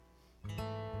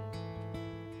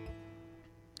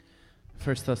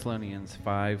1 Thessalonians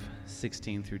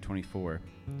 5:16 through 24.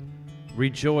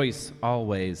 Rejoice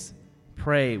always,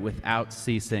 pray without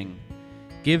ceasing.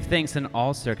 Give thanks in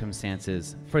all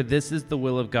circumstances, for this is the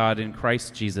will of God in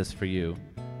Christ Jesus for you.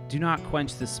 Do not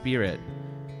quench the Spirit.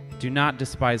 Do not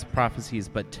despise prophecies,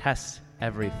 but test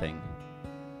everything.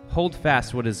 Hold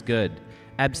fast what is good.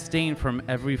 Abstain from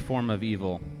every form of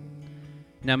evil.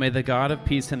 Now may the God of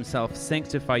peace himself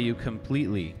sanctify you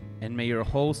completely, and may your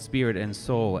whole spirit and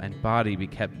soul and body be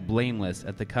kept blameless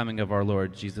at the coming of our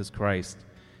Lord Jesus Christ.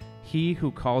 He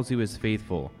who calls you is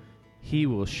faithful. He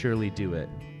will surely do it.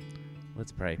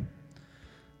 Let's pray.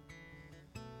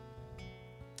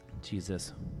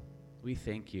 Jesus, we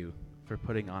thank you for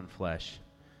putting on flesh.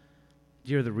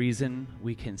 You're the reason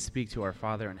we can speak to our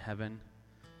Father in heaven.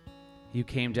 You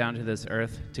came down to this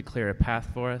earth to clear a path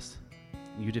for us.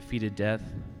 You defeated death.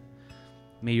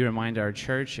 May you remind our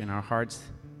church and our hearts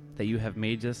that you have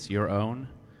made us your own,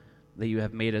 that you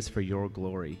have made us for your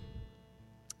glory.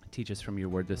 Teach us from your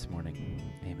word this morning.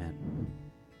 Amen.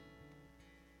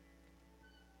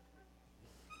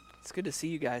 It's good to see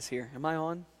you guys here. Am I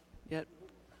on yet?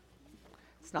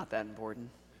 It's not that important.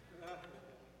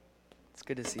 It's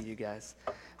good to see you guys.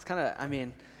 It's kind of,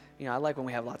 I like when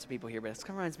we have lots of people here, but it kind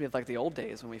of reminds me of like the old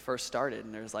days when we first started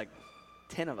and there's like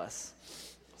 10 of us.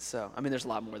 So, there's a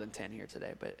lot more than 10 here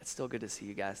today, but it's still good to see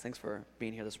you guys. Thanks for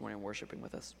being here this morning and worshiping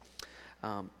with us.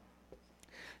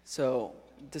 So,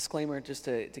 disclaimer, just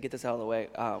to get this out of the way,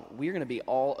 we're going to be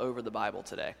all over the Bible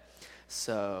today.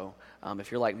 So, if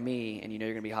you're like me and you know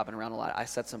you're going to be hopping around a lot, I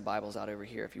set some Bibles out over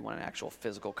here if you want an actual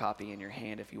physical copy in your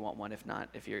hand, if you want one. If not,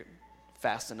 if you're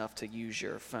fast enough to use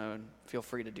your phone, feel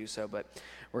free to do so. But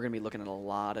we're going to be looking at a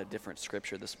lot of different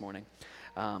scripture this morning.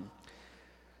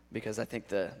 Because I think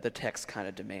the text kind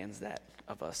of demands that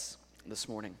of us this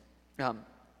morning.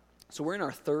 So we're in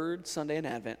our third Sunday in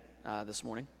Advent this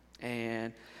morning,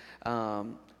 and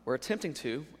we're attempting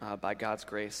to, by God's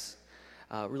grace,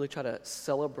 really try to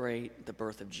celebrate the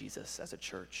birth of Jesus as a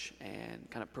church and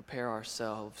kind of prepare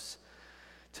ourselves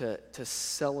to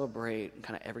celebrate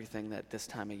kind of everything that this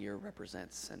time of year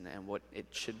represents and what it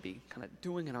should be kind of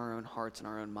doing in our own hearts and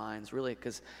our own minds, really,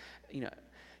 because,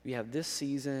 we have this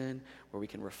season where we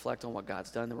can reflect on what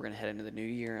God's done, then we're going to head into the new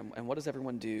year. And what does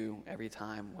everyone do every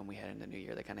time when we head into the new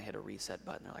year? They kind of hit a reset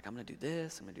button. They're like, I'm going to do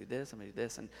this, I'm going to do this, I'm going to do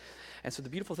this. And so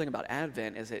the beautiful thing about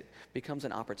Advent is it becomes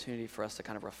an opportunity for us to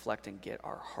kind of reflect and get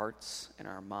our hearts and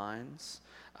our minds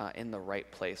in the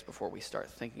right place before we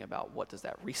start thinking about what does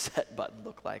that reset button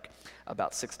look like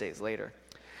about 6 days later.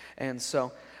 And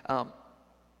so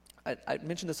I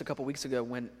mentioned this a couple weeks ago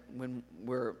when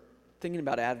we're thinking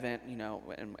about Advent,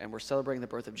 and we're celebrating the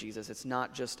birth of Jesus. It's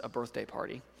not just a birthday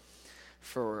party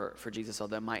for Jesus,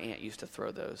 although my aunt used to throw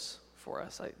those for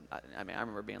us. I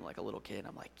remember being like a little kid, and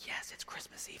I'm like, yes, it's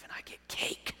Christmas Eve, and I get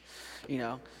cake,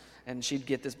 and she'd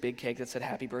get this big cake that said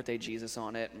Happy Birthday Jesus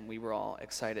on it, and we were all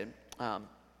excited.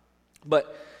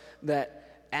 But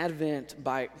that Advent,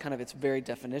 by kind of its very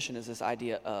definition, is this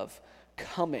idea of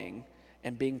coming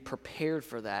and being prepared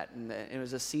for that. And it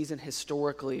was a season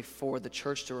historically for the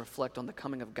church to reflect on the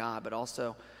coming of God, but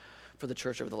also for the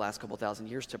church over the last couple thousand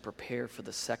years to prepare for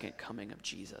the second coming of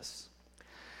Jesus.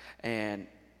 And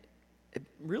it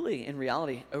really, in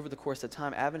reality, over the course of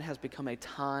time, Advent has become a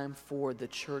time for the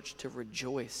church to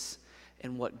rejoice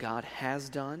in what God has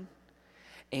done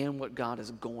and what God is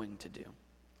going to do.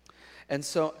 And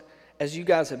so, as you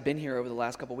guys have been here over the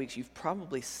last couple weeks, you've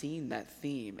probably seen that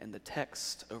theme in the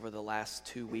text over the last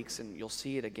 2 weeks, and you'll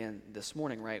see it again this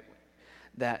morning, right?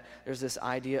 That there's this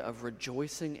idea of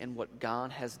rejoicing in what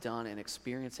God has done and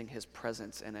experiencing his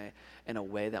presence in a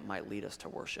way that might lead us to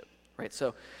worship, right?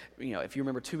 So, if you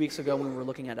remember 2 weeks ago when we were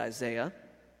looking at Isaiah,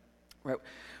 right,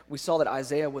 we saw that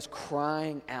Isaiah was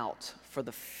crying out for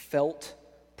the felt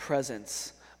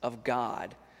presence of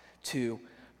God to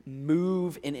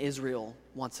move in Israel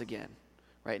once again,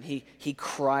 right? And he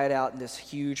cried out in this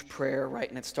huge prayer, right?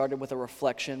 And it started with a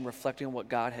reflecting on what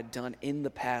God had done in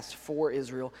the past for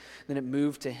Israel. Then it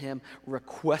moved to him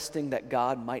requesting that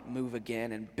God might move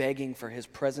again and begging for his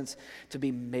presence to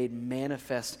be made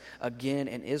manifest again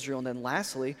in Israel. And then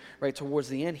lastly, right, towards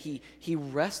the end, he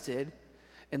rested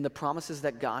in the promises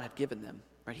that God had given them,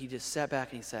 right? He just sat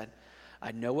back and he said,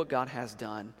 I know what God has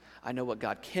done, I know what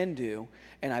God can do,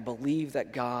 and I believe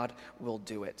that God will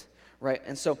do it, right?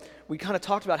 And so we kind of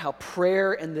talked about how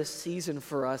prayer in this season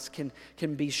for us can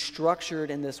be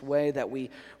structured in this way that we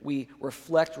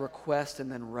reflect, request,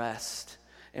 and then rest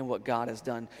in what God has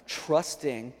done,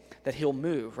 trusting that he'll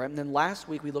move, right? And then last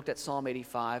week we looked at Psalm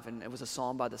 85, and it was a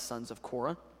psalm by the sons of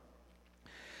Korah.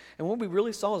 And what we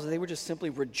really saw is that they were just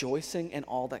simply rejoicing in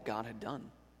all that God had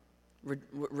done.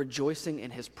 rejoicing in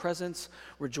his presence,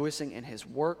 rejoicing in his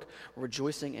work,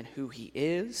 rejoicing in who he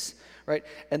is, right?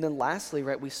 And then lastly,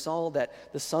 right, we saw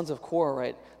that the sons of Korah,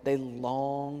 right, they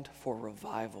longed for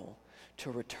revival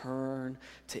to return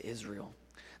to Israel.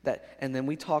 And then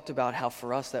we talked about how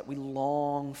for us that we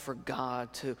long for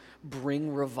God to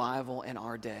bring revival in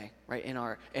our day, right? In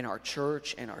our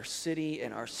church, in our city,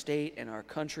 in our state, in our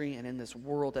country, and in this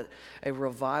world. That a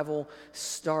revival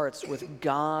starts with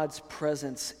God's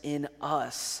presence in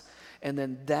us, and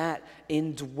then that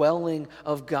indwelling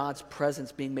of God's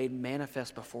presence being made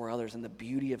manifest before others, and the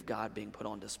beauty of God being put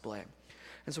on display.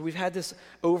 And so we've had this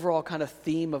overall kind of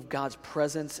theme of God's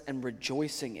presence and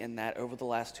rejoicing in that over the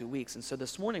last 2 weeks. And so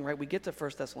this morning, right, we get to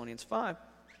 1 Thessalonians 5.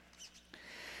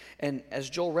 And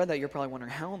as Joel read that, you're probably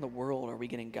wondering, how in the world are we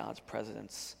getting God's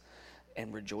presence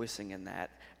and rejoicing in that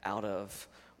out of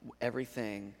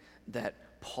everything that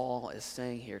Paul is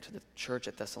saying here to the church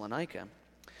at Thessalonica?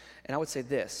 And I would say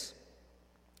this.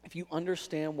 If you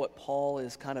understand what Paul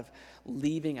is kind of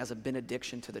leaving as a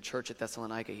benediction to the church at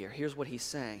Thessalonica here, here's what he's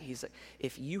saying. He's like,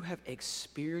 if you have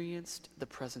experienced the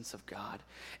presence of God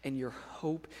and your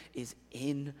hope is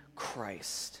in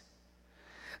Christ,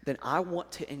 then I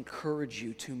want to encourage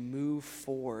you to move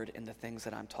forward in the things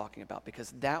that I'm talking about,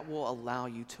 because that will allow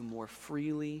you to more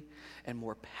freely and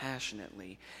more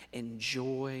passionately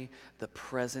enjoy the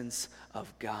presence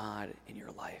of God in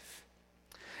your life.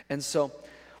 And so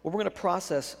what we're going to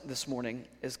process this morning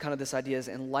is kind of this idea is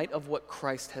in light of what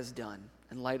Christ has done,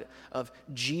 in light of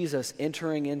Jesus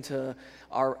entering into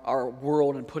our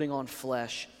world and putting on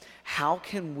flesh, how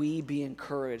can we be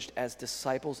encouraged as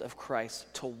disciples of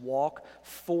Christ to walk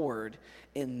forward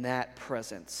in that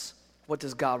presence? What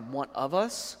does God want of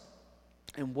us,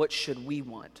 and what should we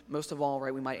want? Most of all,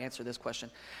 right, we might answer this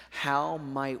question: how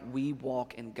might we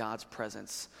walk in God's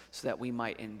presence so that we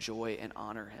might enjoy and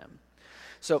honor him?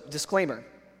 So, disclaimer.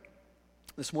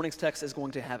 This morning's text is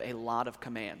going to have a lot of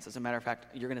commands. As a matter of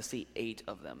fact, you're going to see 8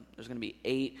 of them. There's going to be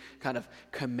 8 kind of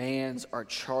commands or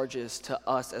charges to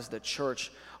us as the church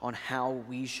on how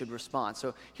we should respond.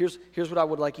 So here's what I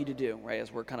would like you to do, right,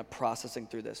 as we're kind of processing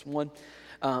through this. One,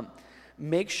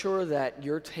 make sure that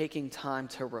you're taking time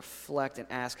to reflect and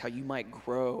ask how you might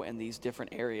grow in these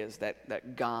different areas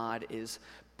that God is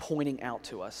pointing out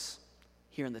to us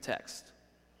here in the text.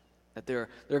 That there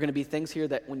are going to be things here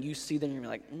that when you see them, you're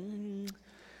like,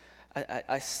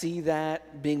 I see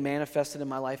that being manifested in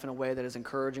my life in a way that is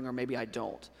encouraging, or maybe I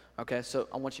don't. Okay, so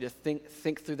I want you to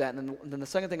think through that. And then the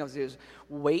second thing I would do is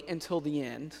wait until the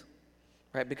end,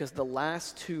 right? Because the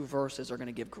last 2 verses are going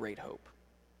to give great hope.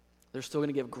 They're still going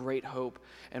to give great hope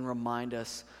and remind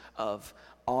us of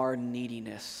our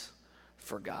neediness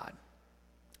for God.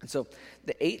 And so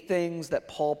the 8 things that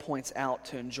Paul points out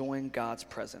to enjoying God's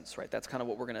presence, right? That's kind of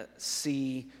what we're going to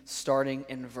see starting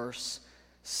in verse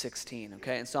 16,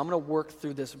 okay? And so I'm going to work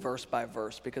through this verse by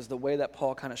verse, because the way that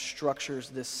Paul kind of structures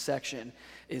this section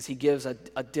is he gives a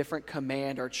different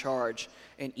command or charge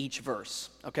in each verse,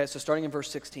 okay? So starting in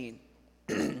verse 16,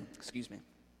 excuse me.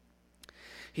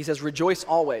 He says, rejoice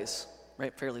always,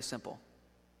 right? Fairly simple.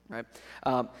 Right?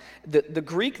 The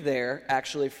Greek there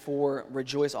actually for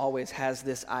rejoice always has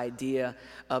this idea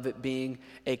of it being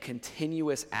a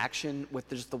continuous action with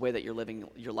just the way that you're living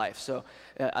your life. So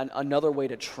another way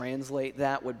to translate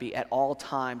that would be at all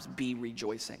times be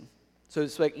rejoicing. So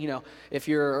it's like, if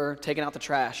you're taking out the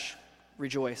trash,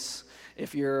 rejoice.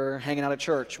 If you're hanging out at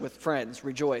church with friends,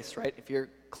 rejoice, right? If you're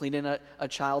cleaning a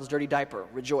child's dirty diaper,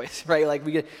 rejoice, right?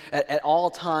 Like at all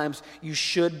times you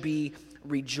should be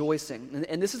rejoicing.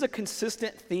 And this is a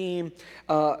consistent theme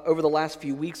over the last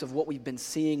few weeks of what we've been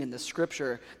seeing in the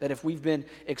scripture, that if we've been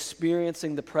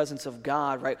experiencing the presence of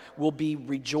God, right, we'll be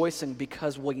rejoicing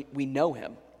because we know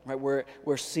him, right?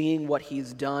 We're seeing what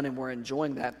he's done and we're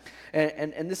enjoying that.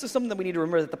 And this is something that we need to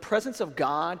remember, that the presence of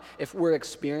God, if we're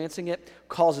experiencing it,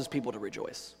 causes people to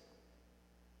rejoice.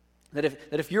 That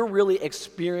if you're really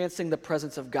experiencing the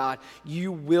presence of God,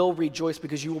 you will rejoice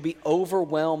because you will be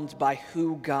overwhelmed by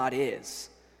who God is.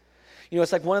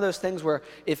 It's like one of those things where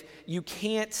if you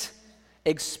can't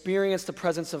experience the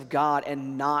presence of God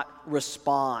and not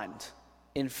respond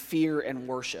in fear and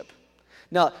worship.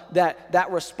 Now,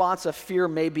 that response of fear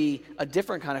may be a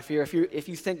different kind of fear. If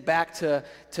you think back to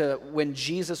when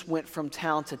Jesus went from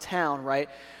town to town, right?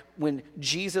 When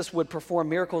Jesus would perform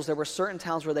miracles, there were certain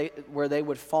towns where they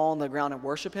would fall on the ground and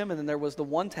worship him, and then there was the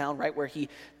one town, right, where he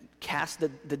cast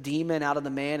the demon out of the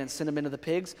man and sent him into the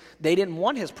pigs. They didn't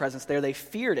want his presence there; they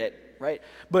feared it, right?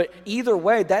 But either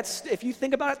way, if you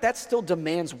think about it, that still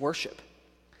demands worship.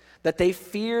 That they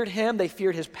feared him, they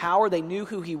feared his power, they knew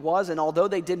who he was, and although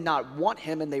they did not want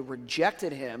him and they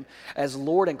rejected him as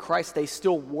Lord and Christ, they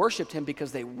still worshiped him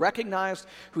because they recognized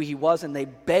who he was and they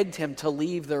begged him to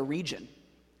leave their region.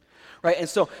 Right? And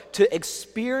so to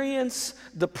experience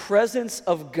the presence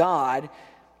of God,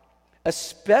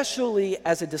 especially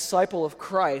as a disciple of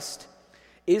Christ,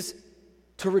 is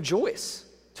to rejoice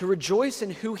in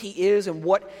who he is and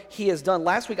what he has done.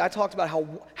 Last week I talked about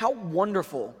how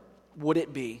wonderful would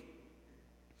it be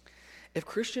if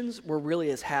Christians were really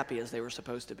as happy as they were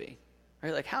supposed to be.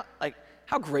 Right?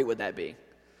 How great would that be?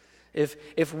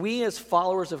 If we as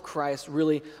followers of Christ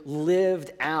really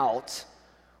lived out,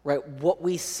 right, what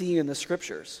we see in the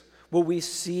scriptures, what we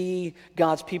see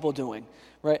God's people doing,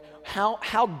 right?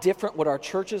 How different would our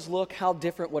churches look? How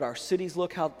different would our cities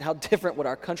look? How different would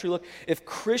our country look if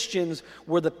Christians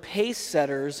were the pace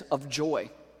setters of joy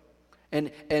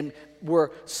and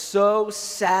were so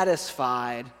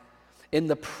satisfied in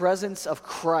the presence of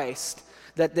Christ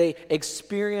that they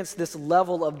experience this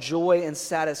level of joy and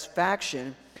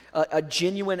satisfaction, a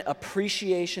genuine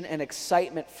appreciation and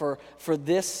excitement for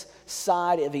this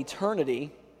side of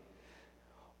eternity.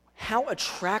 How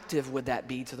attractive would that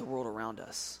be to the world around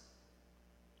us?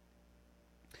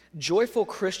 Joyful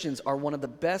Christians are one of the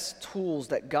best tools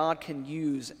that God can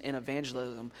use in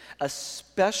evangelism,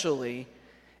 especially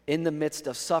in the midst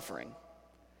of suffering.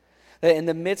 In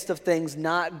the midst of things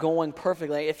not going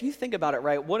perfectly. If you think about it,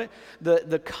 right,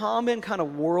 the common kind of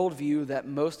worldview that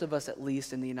most of us, at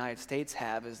least in the United States,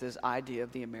 have is this idea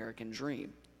of the American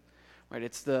dream. Right?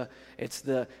 It's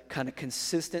the kind of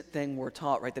consistent thing we're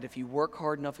taught, right? That if you work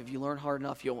hard enough, if you learn hard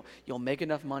enough, you'll make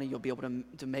enough money, you'll be able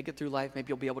to make it through life, maybe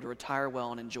you'll be able to retire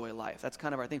well and enjoy life. That's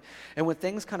kind of our thing. And when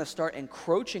things kind of start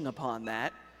encroaching upon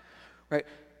that, right,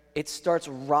 it starts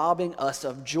robbing us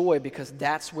of joy because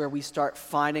that's where we start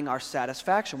finding our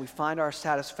satisfaction. We find our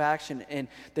satisfaction in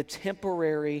the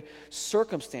temporary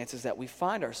circumstances that we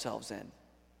find ourselves in.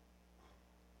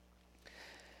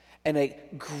 And a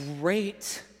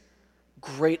great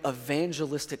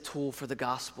evangelistic tool for the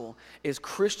gospel is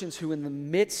Christians who in the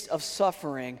midst of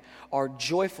suffering are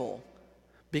joyful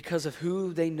because of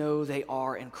who they know they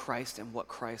are in Christ and what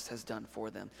Christ has done for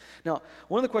them. Now,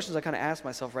 one of the questions I kind of asked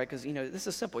myself, right, because, this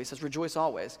is simple. He says, rejoice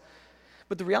always.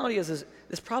 But the reality is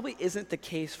this probably isn't the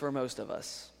case for most of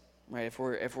us, right, if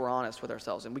we're honest with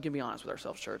ourselves. And we can be honest with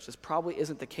ourselves, church. This probably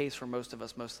isn't the case for most of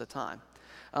us most of the time.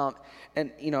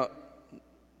 In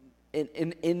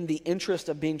the interest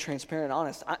of being transparent and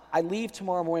honest, I leave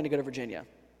tomorrow morning to go to Virginia.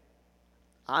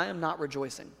 I am not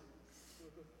rejoicing.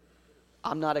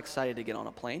 I'm not excited to get on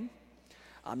a plane.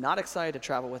 I'm not excited to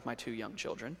travel with my 2 young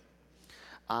children.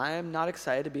 I'm not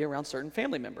excited to be around certain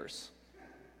family members.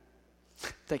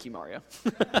 Thank you, Mario.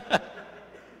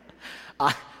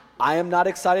 I am not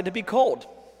excited to be cold.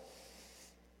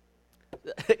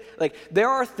 There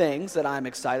are things that I'm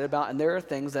excited about, and there are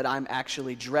things that I'm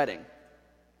actually dreading.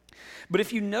 But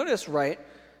if you notice, right,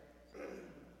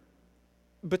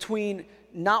 between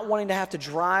not wanting to have to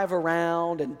drive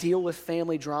around and deal with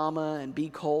family drama and be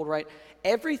cold, right,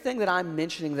 everything that I'm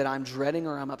mentioning that I'm dreading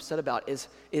or I'm upset about is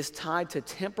tied to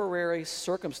temporary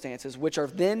circumstances, which are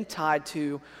then tied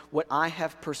to what I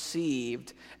have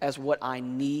perceived as what I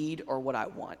need or what I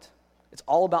want. It's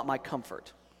all about my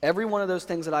comfort. Every one of those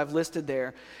things that I've listed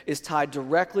there is tied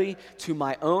directly to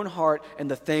my own heart and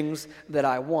the things that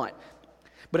I want.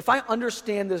 But if I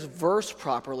understand this verse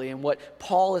properly and what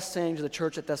Paul is saying to the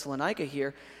church at Thessalonica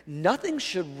here, nothing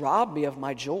should rob me of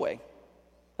my joy.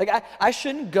 I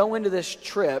shouldn't go into this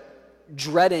trip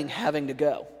dreading having to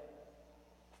go.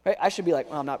 Right? I should be like,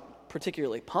 well, I'm not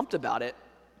particularly pumped about it,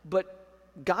 but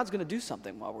God's going to do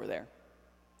something while we're there.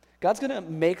 God's going to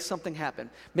make something happen.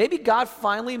 Maybe God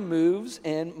finally moves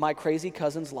in my crazy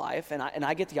cousin's life, and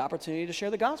I get the opportunity to share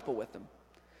the gospel with them.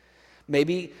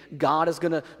 Maybe God is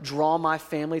going to draw my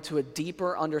family to a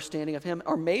deeper understanding of him,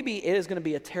 or maybe it is going to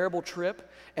be a terrible trip,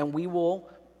 and we will,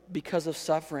 because of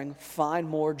suffering, find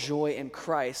more joy in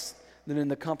Christ than in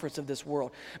the comforts of this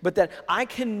world. But that I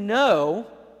can know,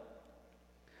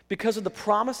 because of the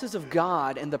promises of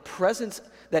God and the presence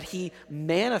that he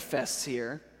manifests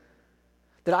here,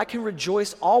 that I can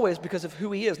rejoice always because of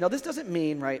who he is. Now, this doesn't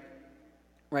mean, right,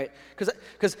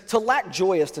 because to lack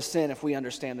joy is to sin if we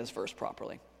understand this verse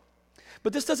properly.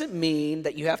 But this doesn't mean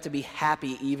that you have to be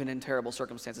happy even in terrible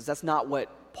circumstances. That's not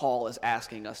what Paul is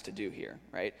asking us to do here,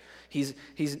 right? He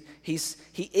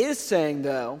is saying,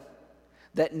 though,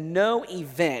 that no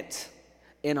event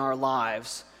in our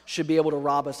lives should be able to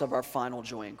rob us of our final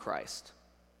joy in Christ.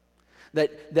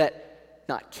 That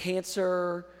not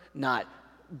cancer, not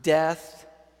death,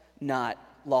 not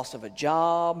loss of a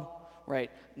job, right?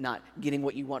 Not getting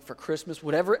what you want for Christmas,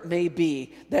 whatever it may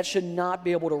be, that should not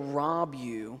be able to rob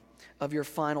you of your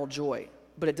final joy.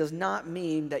 But it does not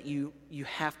mean that you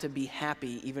have to be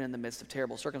happy even in the midst of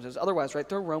terrible circumstances. Otherwise, right,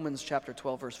 throw Romans chapter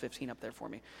 12, verse 15 up there for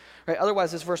me. Right?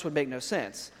 Otherwise, this verse would make no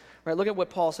sense. Right? Look at what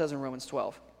Paul says in Romans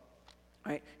 12.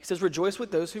 Right? He says, rejoice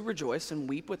with those who rejoice and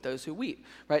weep with those who weep.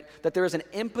 Right? That there is an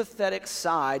empathetic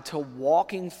side to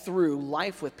walking through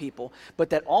life with people, but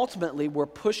that ultimately we're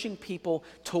pushing people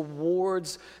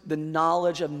towards the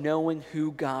knowledge of knowing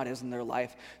who God is in their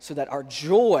life so that our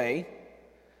joy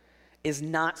is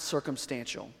not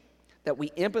circumstantial, that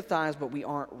we empathize but we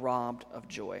aren't robbed of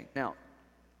joy. Now,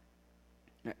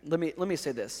 let me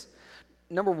say this.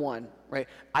 Number one, right,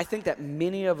 I think that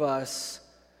many of us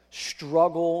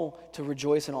struggle to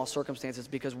rejoice in all circumstances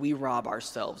because we rob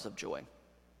ourselves of joy.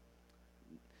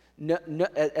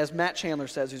 As Matt Chandler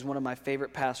says, who's one of my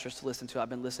favorite pastors to listen to, I've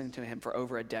been listening to him for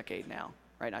over a decade now,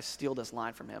 right? And I steal this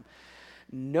line from him.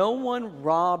 No one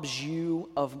robs you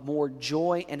of more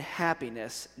joy and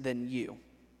happiness than you.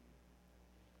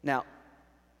 Now,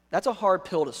 that's a hard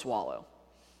pill to swallow,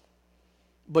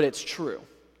 but it's true,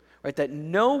 right? That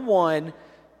no one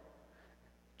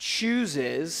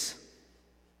chooses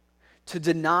to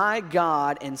deny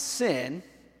God and sin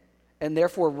and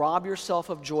therefore rob yourself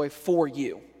of joy for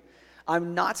you.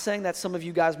 I'm not saying that some of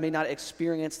you guys may not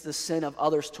experience the sin of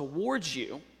others towards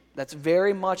you. That's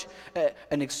very much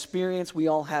an experience we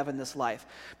all have in this life.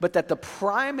 But that the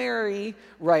primary,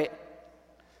 right,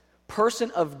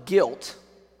 person of guilt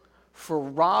for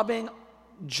robbing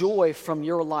joy from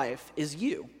your life is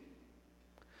you.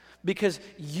 Because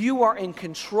you are in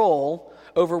control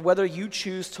over whether you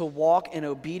choose to walk in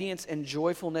obedience and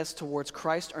joyfulness towards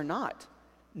Christ or not,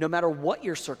 no matter what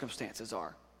your circumstances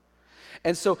are.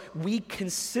 And so we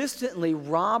consistently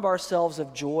rob ourselves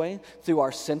of joy through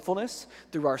our sinfulness,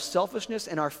 through our selfishness,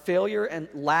 and our failure and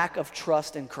lack of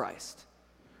trust in Christ.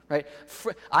 Right?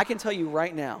 I can tell you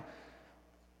right now,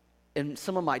 in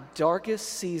some of my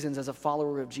darkest seasons as a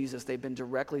follower of Jesus, they've been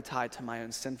directly tied to my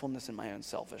own sinfulness and my own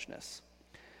selfishness,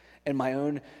 and my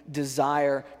own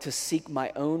desire to seek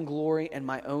my own glory and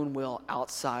my own will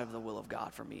outside of the will of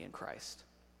God for me in Christ.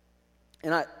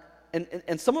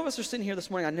 And some of us are sitting here this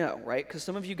morning, I know, right? Because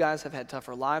some of you guys have had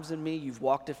tougher lives than me. You've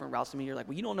walked different routes than me. You're like,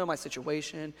 well, you don't know my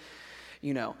situation,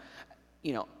 but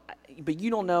you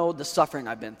don't know the suffering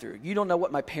I've been through. You don't know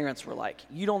what my parents were like.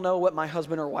 You don't know what my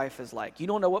husband or wife is like. You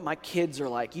don't know what my kids are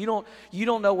like. You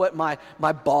don't know what my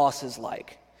boss is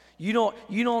like. You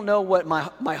don't know what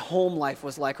my home life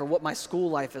was like or what my school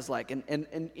life is like.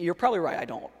 And you're probably right, I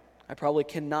don't. I probably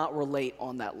cannot relate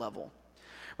on that level.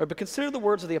 Right, but consider the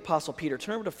words of the Apostle Peter.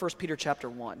 Turn over to 1 Peter chapter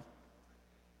 1.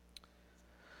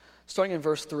 Starting in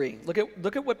verse 3. Look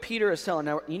at what Peter is telling.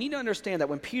 Now, you need to understand that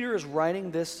when Peter is writing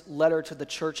this letter to the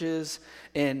churches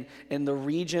in the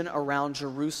region around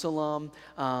Jerusalem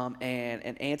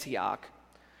and Antioch,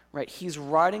 right, he's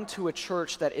writing to a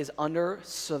church that is under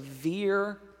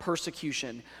severe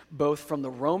persecution, both from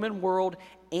the Roman world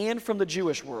and from the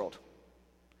Jewish world.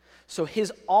 So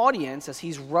his audience, as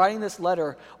he's writing this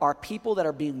letter, are people that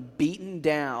are being beaten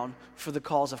down for the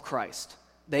cause of Christ.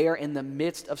 They are in the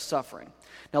midst of suffering.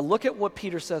 Now look at what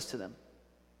Peter says to them.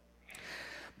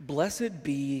 Blessed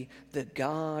be the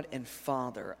God and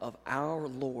Father of our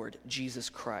Lord Jesus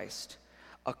Christ,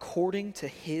 according to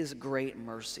his great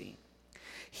mercy.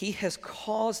 He has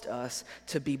caused us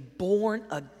to be born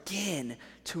again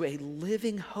to a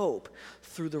living hope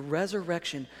through the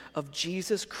resurrection of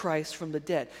Jesus Christ from the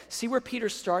dead. See where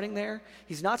Peter's starting there?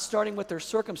 He's not starting with their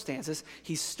circumstances.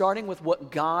 He's starting with what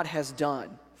God has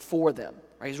done for them.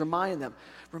 Right? He's reminding them,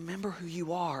 remember who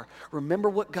you are. Remember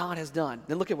what God has done.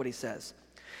 Then look at what he says.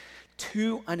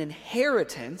 To an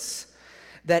inheritance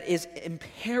that is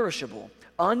imperishable,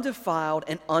 undefiled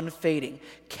and unfading,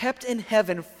 kept in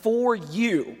heaven for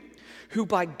you, who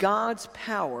by God's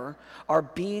power are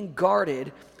being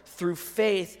guarded through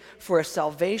faith for a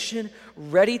salvation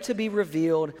ready to be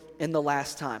revealed in the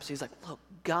last time. So he's like, look,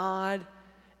 God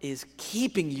is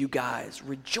keeping you guys.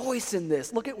 Rejoice in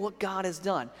this. Look at what God has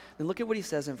done. Then look at what he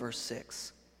says in verse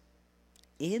 6.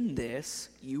 In this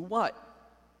you what?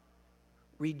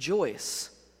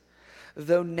 Rejoice.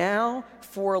 Though now,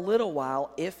 for a little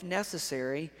while, if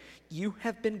necessary, you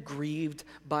have been grieved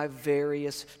by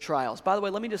various trials. By the way,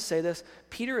 let me just say this.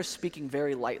 Peter is speaking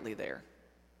very lightly there.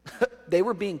 They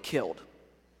were being killed,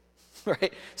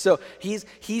 right? So he's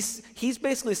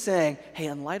basically saying, hey,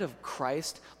 in light of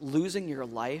Christ, losing your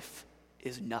life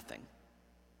is nothing.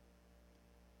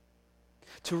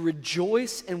 To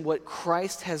rejoice in what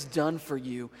Christ has done for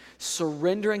you,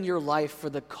 surrendering your life for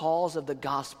the cause of the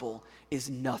gospel is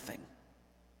nothing.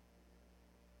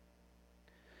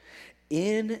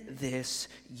 In this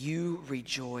you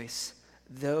rejoice,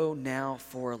 though now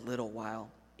for a little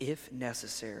while, if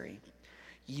necessary,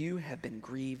 you have been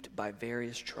grieved by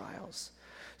various trials,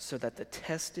 so that the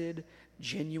tested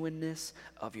genuineness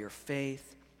of your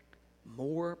faith,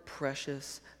 more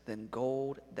precious than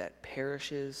gold that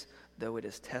perishes, though it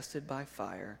is tested by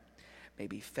fire, may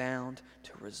be found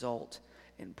to result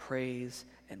in praise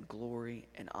and glory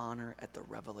and honor at the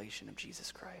revelation of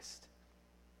Jesus Christ.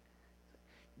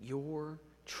 Your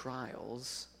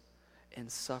trials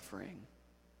and suffering,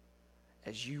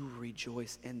 as you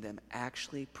rejoice in them,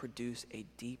 actually produce a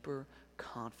deeper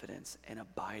confidence and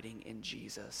abiding in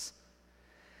Jesus.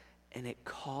 And it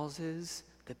causes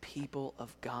the people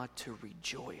of God to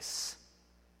rejoice,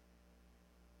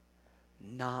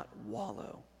 not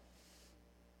wallow,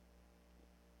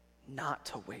 not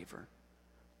to waver,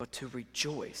 but to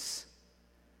rejoice.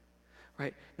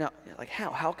 Right? Now, like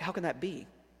how can that be?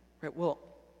 Right? Well,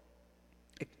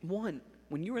 one,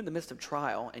 when you're in the midst of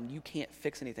trial and you can't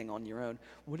fix anything on your own,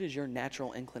 what is your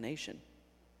natural inclination?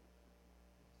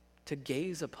 To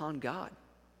gaze upon God.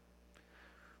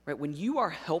 Right? When you are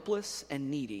helpless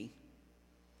and needy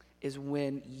is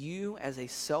when you, as a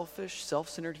selfish,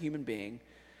 self-centered human being,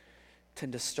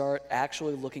 tend to start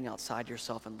actually looking outside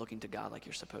yourself and looking to God like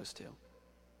you're supposed to.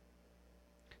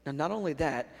 Now, not only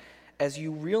that, as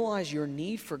you realize your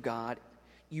need for God,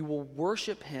 you will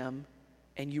worship Him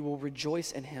and you will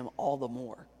rejoice in Him all the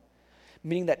more.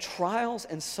 Meaning that trials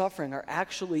and suffering are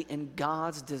actually in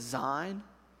God's design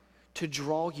to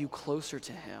draw you closer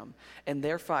to Him and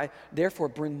therefore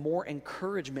bring more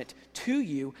encouragement to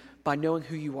you by knowing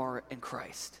who you are in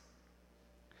Christ.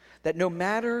 That no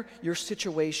matter your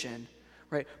situation,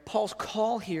 right, Paul's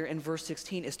call here in verse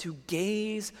 16 is to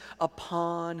gaze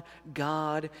upon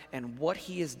God and what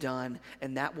He has done,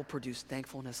 and that will produce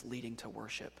thankfulness leading to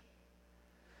worship.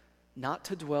 Not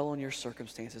to dwell on your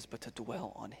circumstances, but to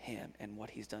dwell on Him and what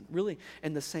He's done. Really,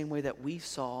 in the same way that we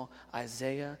saw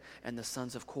Isaiah and the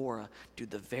sons of Korah do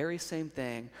the very same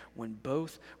thing when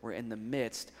both were in the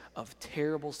midst of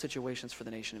terrible situations for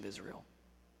the nation of Israel.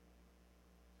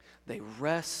 They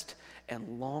rest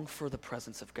and long for the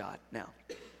presence of God. Now,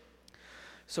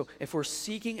 so if we're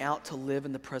seeking out to live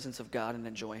in the presence of God and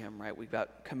enjoy Him, right, we've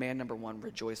got command number 1,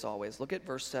 rejoice always. Look at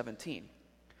verse 17.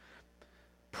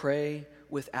 Pray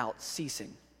without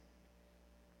ceasing.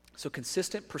 So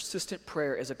consistent, persistent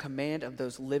prayer is a command of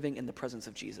those living in the presence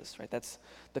of Jesus, right? That's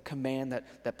the command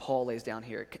that Paul lays down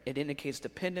here. It indicates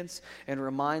dependence and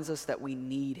reminds us that we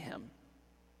need Him,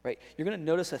 right? You're going to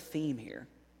notice a theme here,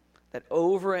 that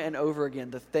over and over again,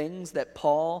 the things that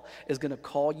Paul is going to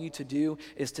call you to do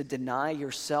is to deny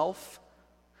yourself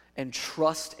and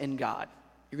trust in God.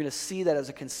 You're going to see that as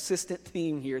a consistent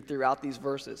theme here throughout these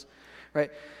verses,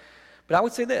 right? But I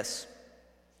would say this.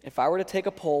 If I were to take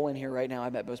a poll in here right now, I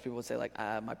bet most people would say, like,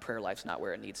 my prayer life's not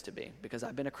where it needs to be. Because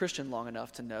I've been a Christian long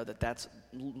enough to know that that's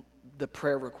the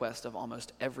prayer request of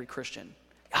almost every Christian.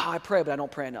 I pray, but I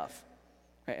don't pray enough.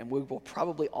 Right? And we will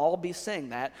probably all be saying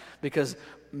that because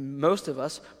most of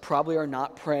us probably are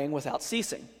not praying without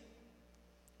ceasing.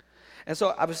 And so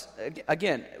I was,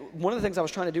 again, one of the things I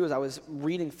was trying to do is I was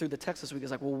reading through the text this week.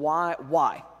 It's like, well,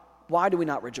 why? Why do we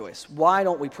not rejoice? Why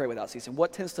don't we pray without ceasing?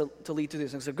 What tends to lead to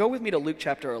these things? So go with me to Luke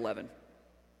chapter 11.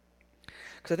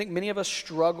 Because I think many of us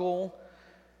struggle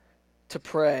to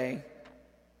pray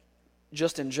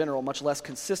just in general, much less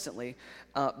consistently,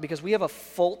 because we have a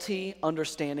faulty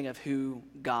understanding of who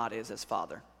God is as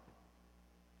Father.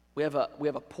 We have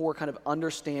a poor kind of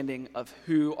understanding of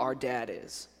who our dad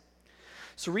is.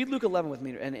 So read Luke 11 with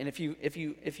me, and if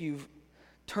you've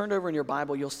turned over in your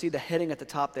Bible, you'll see the heading at the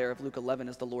top there of Luke 11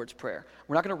 is the Lord's Prayer.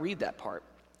 We're not going to read that part.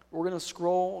 We're going to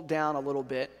scroll down a little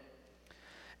bit,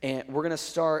 and we're going to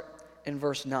start in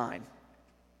verse 9.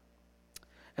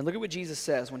 And look at what Jesus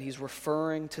says when He's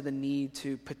referring to the need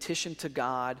to petition to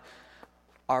God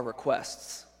our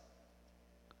requests.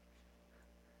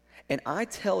 And I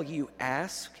tell you,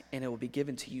 ask, and it will be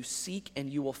given to you. Seek, and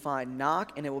you will find.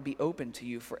 Knock, and it will be opened to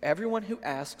you. For everyone who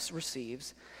asks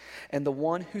receives, and the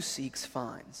one who seeks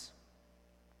finds.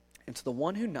 And to the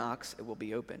one who knocks, it will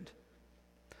be opened.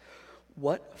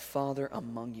 What father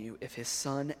among you, if his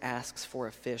son asks for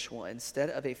a fish, will instead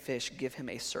of a fish give him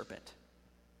a serpent?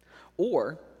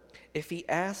 Or, if he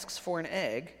asks for an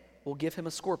egg, will give him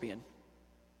a scorpion?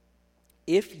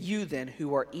 If you then,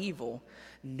 who are evil,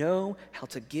 know how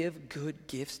to give good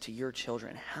gifts to your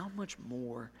children, how much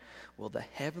more will the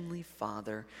Heavenly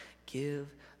Father give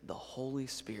the Holy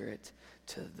Spirit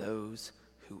to those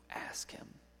who ask Him?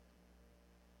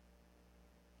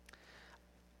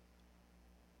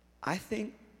 I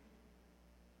think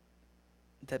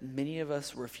that many of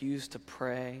us refuse to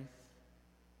pray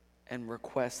and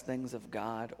request things of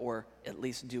God, or at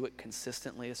least do it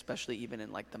consistently, especially even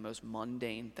in like the most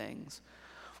mundane things.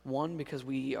 One, because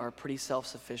we are pretty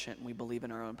self-sufficient and we believe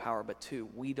in our own power, but two,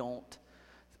 we don't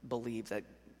believe that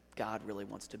God really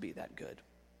wants to be that good.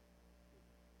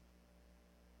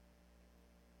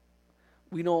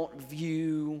 We don't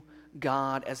view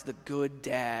God as the good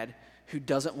dad who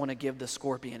doesn't want to give the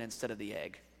scorpion instead of the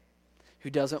egg, who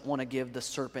doesn't want to give the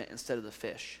serpent instead of the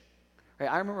fish.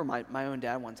 Right? I remember my own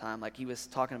dad one time, like he was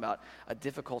talking about a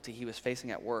difficulty he was facing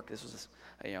at work. This was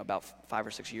about 5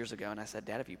 or 6 years ago, and I said,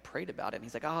 Dad, have you prayed about it? And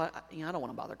he's like, I don't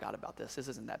want to bother God about this. This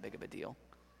isn't that big of a deal.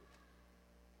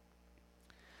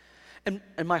 And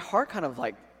my heart kind of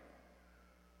like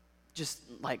just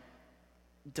like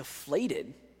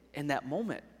deflated in that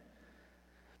moment.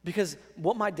 Because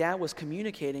what my dad was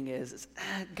communicating is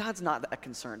God's not that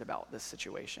concerned about this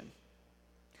situation.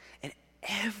 And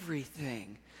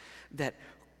everything that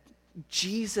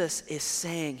Jesus is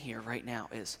saying here right now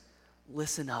is,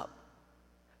 listen up.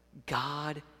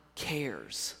 God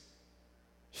cares.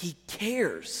 He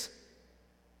cares.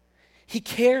 He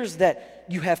cares that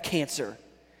you have cancer.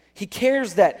 He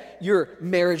cares that your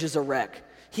marriage is a wreck.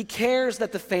 He cares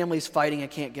that the family's fighting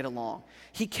and can't get along.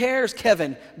 He cares,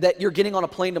 Kevin, that you're getting on a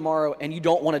plane tomorrow and you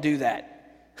don't want to do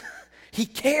that. He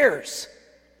cares.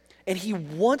 And he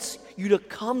wants you to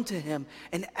come to him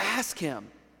and ask him.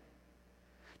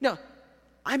 Now,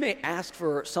 I may ask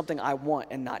for something I want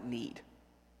and not need.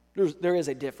 There is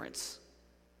a difference.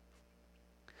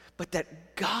 But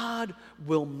that God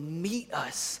will meet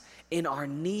us in our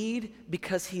need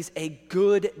because he's a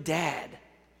good dad.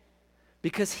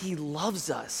 Because he loves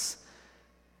us.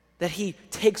 That he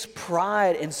takes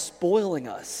pride in spoiling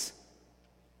us.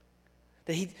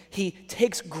 That he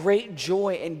takes great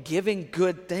joy in giving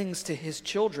good things to his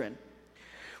children.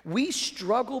 We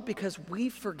struggle because we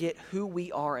forget who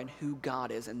we are and who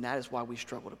God is, and that is why we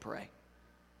struggle to pray.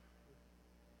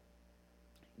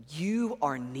 You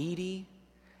are needy,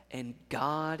 and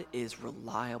God is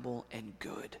reliable and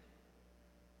good.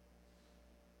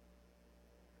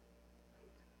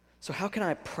 So how can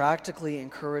I practically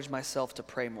encourage myself to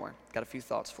pray more? Got a few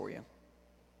thoughts for you.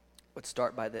 Let's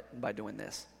start by doing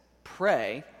this.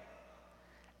 Pray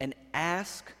and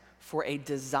ask for a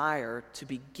desire to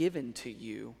be given to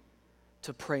you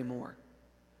to pray more,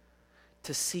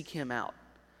 to seek him out.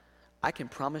 I can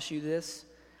promise you this,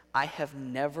 I have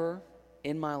never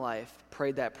in my life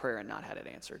prayed that prayer and not had it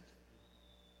answered.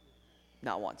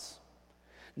 Not once.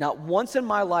 Not once in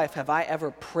my life have I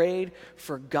ever prayed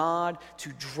for God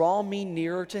to draw me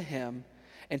nearer to him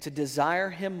and to desire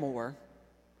him more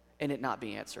and it not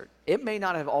be answered. It may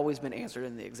not have always been answered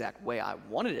in the exact way I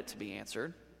wanted it to be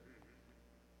answered,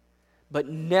 but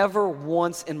never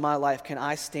once in my life can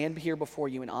I stand here before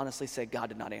you and honestly say, God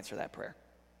did not answer that prayer.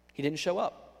 He didn't show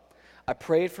up. I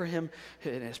prayed for him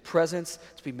in his presence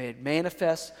to be made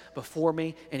manifest before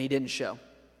me, and he didn't show.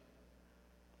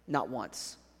 Not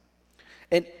once.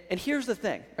 And here's the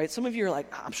thing, right? Some of you are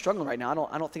like, I'm struggling right now.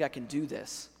 I don't think I can do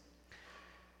this.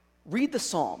 Read the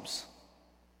Psalms.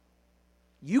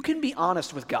 You can be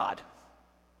honest with God.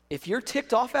 If you're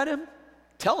ticked off at him,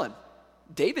 tell him.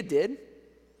 David did.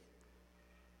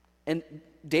 And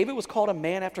David was called a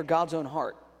man after God's own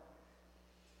heart.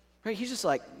 Right? He's just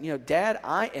like, Dad,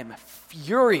 I am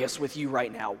furious with you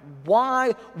right now.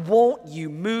 Why won't you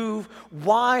move?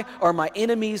 Why are my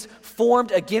enemies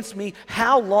formed against me?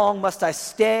 How long must I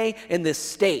stay in this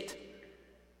state?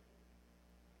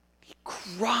 He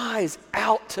cries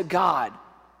out to God,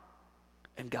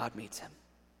 and God meets him.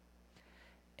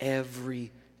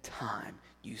 Every time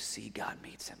you see God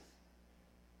meets him.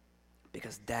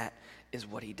 Because that is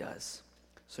what he does.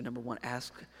 So number one,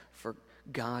 ask for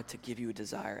God to give you a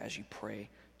desire as you pray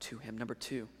to him. Number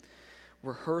two,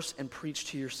 rehearse and preach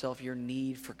to yourself your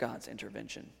need for God's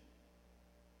intervention.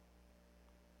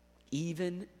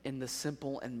 Even in the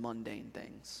simple and mundane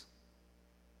things.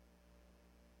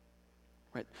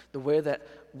 Right? The way that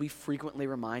we frequently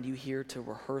remind you here to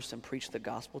rehearse and preach the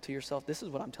gospel to yourself, this is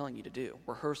what I'm telling you to do.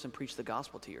 Rehearse and preach the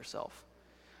gospel to yourself.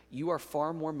 You are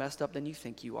far more messed up than you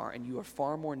think you are, and you are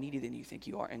far more needy than you think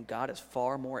you are, and God is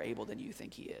far more able than you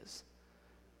think he is.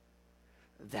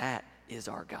 That is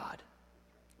our God.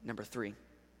 Number three,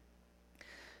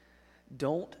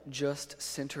 don't just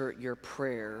center your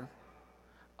prayer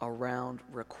around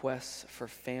requests for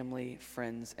family,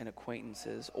 friends, and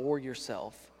acquaintances or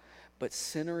yourself, but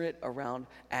center it around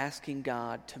asking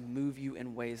God to move you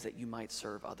in ways that you might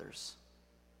serve others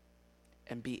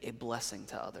and be a blessing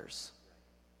to others.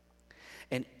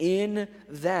 And in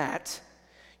that,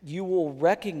 you will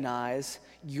recognize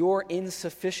your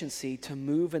insufficiency to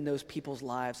move in those people's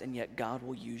lives, and yet God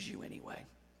will use you anyway.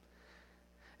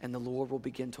 and the Lord will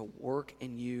begin to work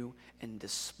in you and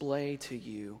display to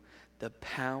you the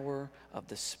power of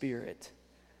the Spirit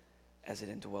as it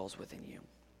indwells within you.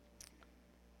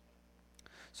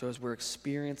 So as we're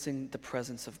experiencing the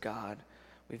presence of God,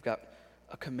 we've got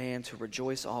a command to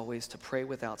rejoice always, to pray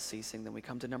without ceasing. Then we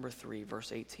come to number 3,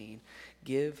 verse 18.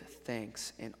 Give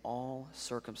thanks in all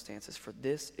circumstances, for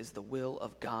this is the will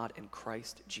of God in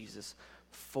Christ Jesus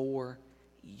for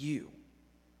you.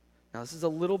 Now this is a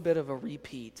little bit of a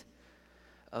repeat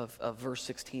of verse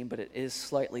 16, but it is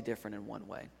slightly different in one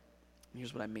way. And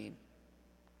here's what I mean.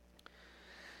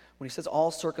 When he says all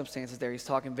circumstances there, he's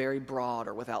talking very broad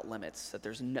or without limits, that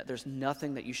there's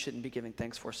nothing that you shouldn't be giving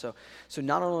thanks for. So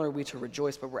not only are we to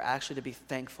rejoice, but we're actually to be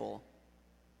thankful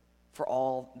for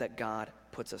all that God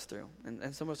puts us through.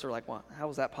 And some of us are like, well, how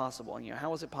is that possible? And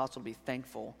how is it possible to be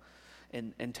thankful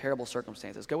in terrible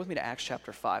circumstances? Go with me to Acts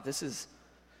chapter 5. This is,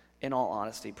 in all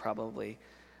honesty, probably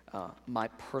my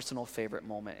personal favorite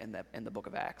moment in the book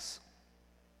of Acts.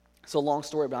 It's a long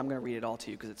story, but I'm going to read it all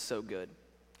to you because it's so good.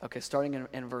 Okay, starting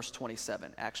in verse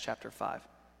 27, Acts chapter 5.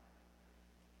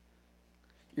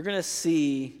 You're going to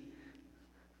see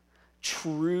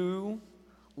true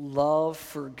love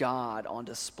for God on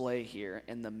display here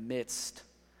in the midst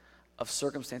of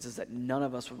circumstances that none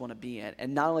of us would want to be in.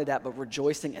 And not only that, but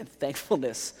rejoicing and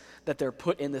thankfulness that they're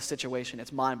put in this situation.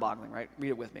 It's mind-boggling, right? Read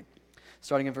it with me.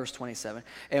 Starting in verse 27.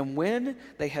 And when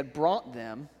they had brought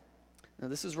them, now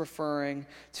this is referring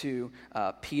to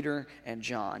Peter and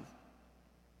John,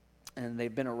 and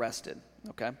they've been arrested,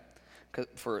 okay,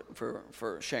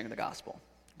 for sharing the gospel,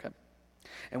 okay.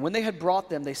 And when they had brought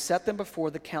them, they set them before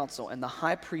the council, and the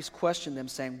high priest questioned them,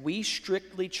 saying, we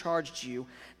strictly charged you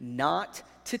not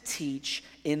to teach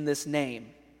in this name.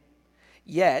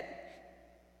 Yet,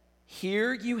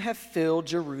 here you have filled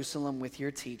Jerusalem with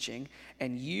your teaching,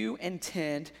 and you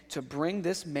intend to bring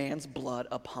this man's blood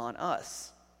upon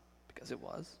us, because it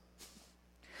was.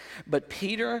 But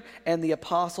Peter and the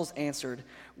apostles answered,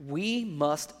 we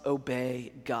must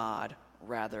obey God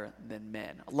rather than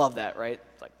men. I love that, right?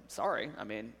 It's like, sorry,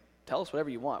 tell us whatever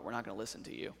you want. We're not going to listen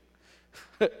to you.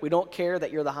 We don't care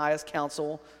that you're the highest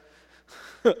council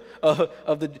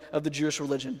of the Jewish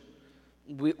religion.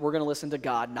 We're going to listen to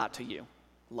God, not to you.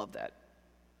 Love that.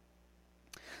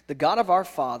 The God of our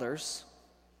fathers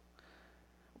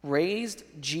raised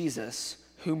Jesus,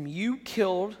 whom you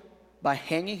killed by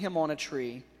hanging him on a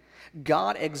tree.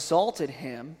 God exalted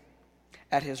him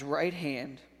at his right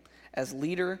hand as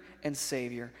leader and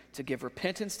savior to give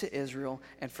repentance to Israel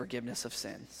and forgiveness of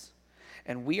sins.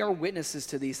 And we are witnesses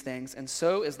to these things, and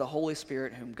so is the Holy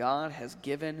Spirit whom God has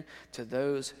given to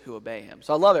those who obey him.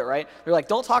 So I love it, right? They're like,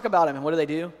 don't talk about him. And what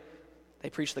do? They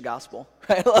preach the gospel.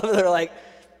 Right? I love it. They're like,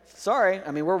 sorry,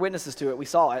 we're witnesses to it. We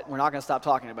saw it. We're not going to stop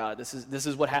talking about it. This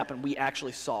is what happened. We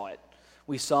actually saw it.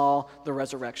 We saw the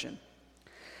resurrection.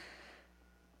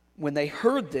 When they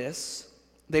heard this,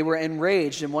 they were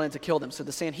enraged and wanted to kill them. So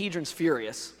the Sanhedrin's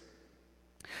furious.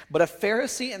 But a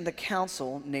Pharisee in the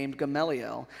council named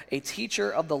Gamaliel, a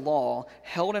teacher of the law,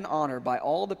 held in honor by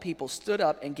all the people, stood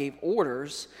up and gave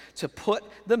orders to put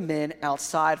the men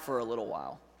outside for a little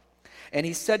while. And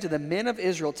he said to the men of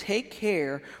Israel, take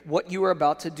care what you are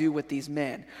about to do with these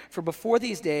men. For before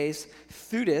these days,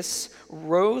 Theudas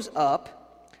rose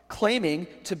up, claiming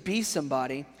to be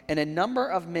somebody, and a number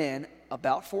of men,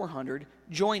 about 400,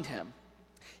 joined him.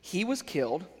 He was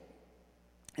killed,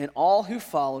 and all who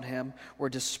followed him were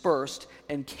dispersed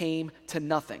and came to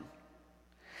nothing.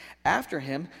 After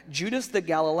him, Judas the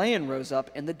Galilean rose up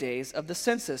in the days of the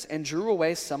census and drew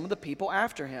away some of the people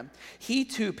after him. He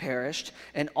too perished,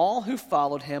 and all who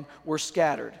followed him were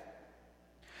scattered.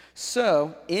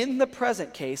 So, in the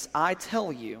present case, I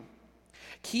tell you,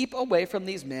 keep away from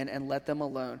these men and let them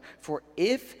alone. For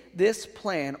if this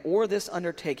plan or this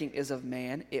undertaking is of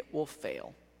man, it will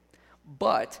fail.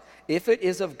 But if it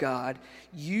is of God,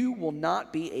 you will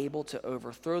not be able to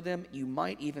overthrow them. You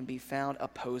might even be found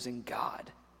opposing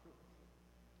God.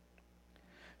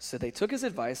 So they took his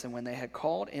advice, and when they had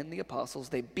called in the apostles,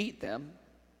 they beat them.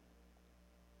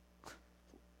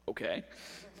 Okay.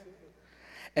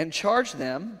 And charged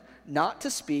them not to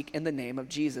speak in the name of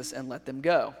Jesus, and let them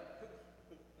go.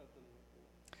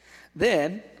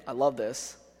 Then, I love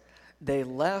this, they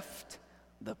left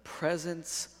the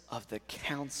presence of the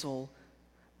council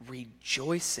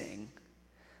rejoicing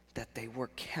that they were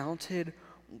counted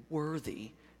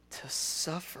worthy to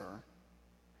suffer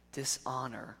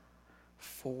dishonor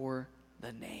for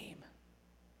the name.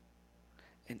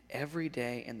 And every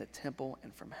day in the temple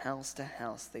and from house to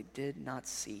house, they did not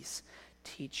cease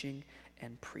teaching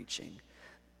and preaching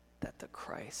that the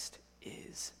Christ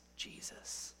is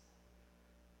Jesus.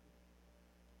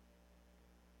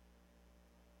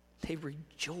 they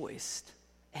rejoiced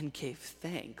and gave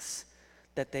thanks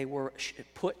that they were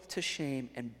put to shame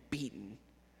and beaten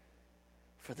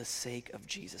for the sake of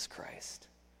Jesus Christ.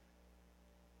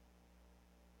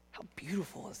 How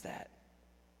beautiful is that?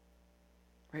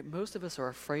 Right? Most of us are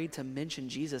afraid to mention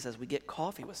Jesus as we get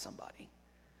coffee with somebody.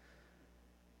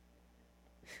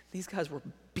 These guys were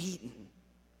beaten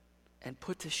and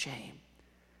put to shame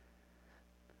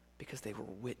because they were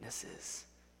witnesses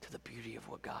to the beauty of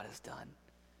what God has done.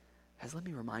 Guys, let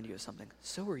me remind you of something.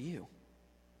 So are you.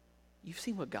 You've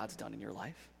seen what God's done in your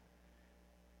life.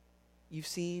 You've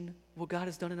seen what God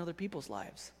has done in other people's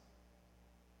lives.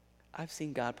 I've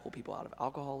seen God pull people out of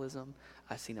alcoholism.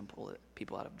 I've seen him pull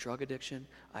people out of drug addiction.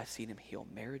 I've seen him heal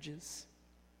marriages.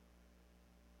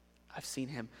 I've seen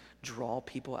him draw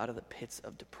people out of the pits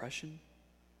of depression.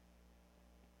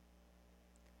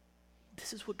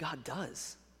 This is what God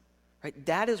does, right?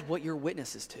 That is what you're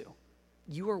witnesses to.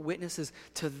 You are witnesses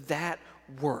to that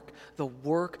work, the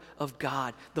work of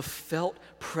God, the felt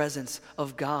presence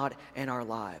of God in our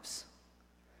lives.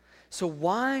 So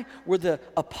why were the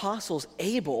apostles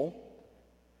able,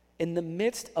 in the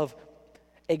midst of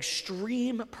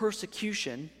extreme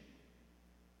persecution,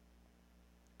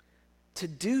 to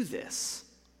do this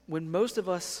when most of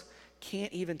us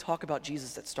can't even talk about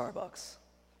Jesus at Starbucks?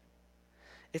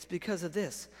 It's because of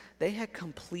this. They had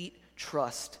complete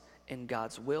trust in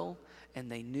God's will, and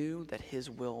they knew that his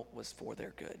will was for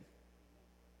their good.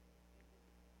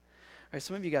 All right,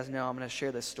 some of you guys know I'm going to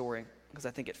share this story because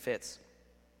I think it fits.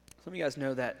 Some of you guys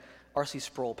know that R.C.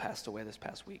 Sproul passed away this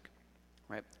past week,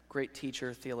 right? Great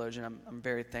teacher, theologian. I'm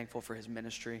very thankful for his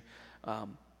ministry.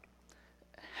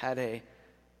 Had a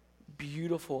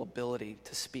beautiful ability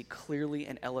to speak clearly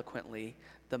and eloquently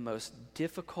the most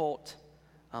difficult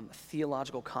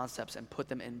theological concepts and put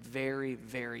them in very,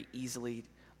 very easily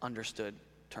understood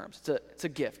terms. It's a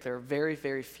gift. There are very,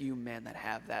 very few men that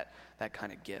have that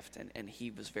kind of gift, and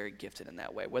he was very gifted in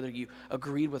that way. Whether you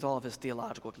agreed with all of his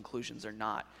theological conclusions or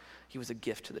not, he was a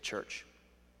gift to the church.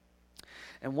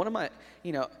 And one of my,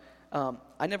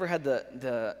 I never had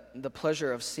the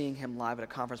pleasure of seeing him live at a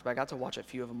conference, but I got to watch a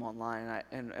few of them online,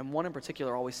 and one in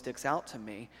particular always sticks out to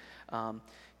me.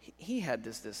 He had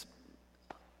this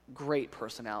great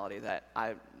personality that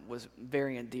I was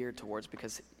very endeared towards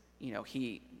because,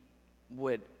 he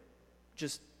would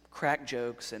just crack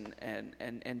jokes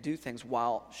and do things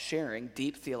while sharing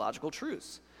deep theological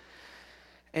truths.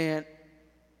 And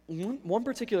one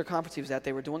particular conference he was at,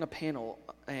 they were doing a panel,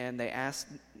 and they asked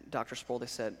Dr. Sproul, they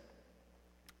said,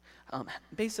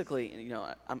 basically,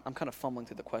 I'm kind of fumbling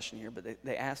through the question here, but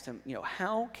they asked him,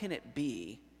 how can it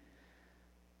be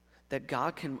that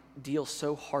God can deal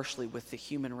so harshly with the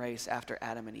human race after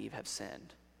Adam and Eve have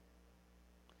sinned?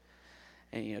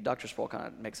 And, Dr. Sproul kind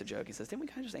of makes a joke. He says, didn't we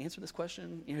kind of just answer this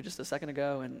question, just a second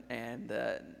ago? And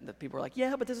the people are like,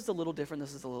 yeah, but this is a little different.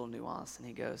 This is a little nuanced. And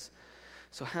he goes,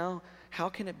 so how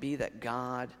can it be that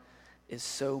God is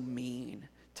so mean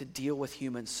to deal with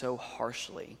humans so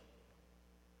harshly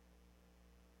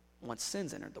once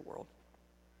sin's entered the world?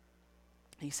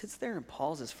 And he sits there and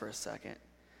pauses for a second.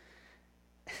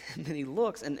 And then he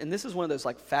looks, and this is one of those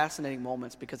fascinating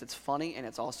moments because it's funny and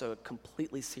it's also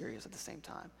completely serious at the same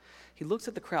time. He looks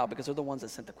at the crowd because they're the ones that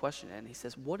sent the question in, and he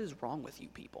says, what is wrong with you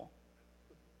people?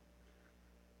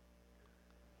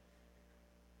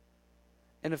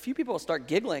 And a few people start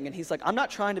giggling, and he's like, I'm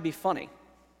not trying to be funny.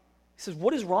 He says,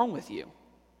 what is wrong with you?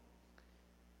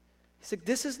 He's like,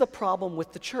 this is the problem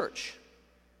with the church.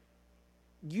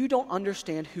 You don't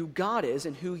understand who God is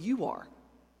and who you are.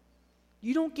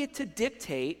 You don't get to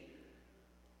dictate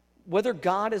whether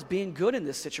God is being good in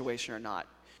this situation or not.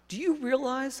 Do you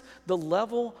realize the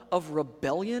level of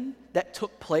rebellion that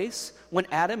took place when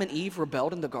Adam and Eve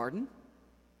rebelled in the garden?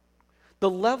 The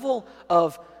level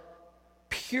of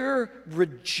pure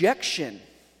rejection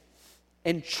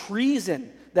and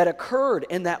treason that occurred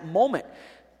in that moment.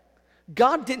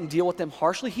 God didn't deal with them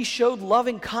harshly. He showed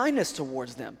loving kindness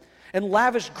towards them and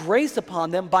lavished grace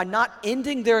upon them by not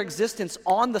ending their existence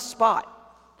on the spot.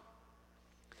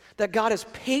 That God is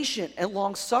patient and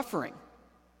long-suffering.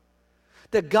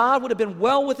 That God would have been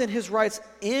well within his rights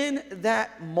in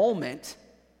that moment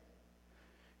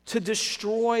to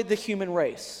destroy the human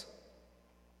race.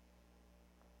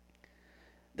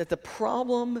 That the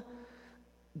problem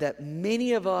that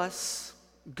many of us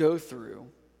go through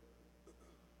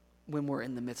when we're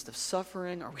in the midst of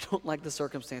suffering or we don't like the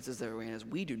circumstances that we're in is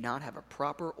we do not have a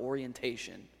proper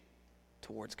orientation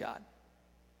towards God.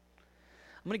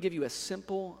 I'm going to give you a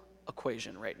simple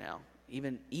equation right now.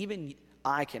 Even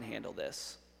I can handle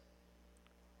this.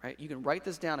 Right? You can write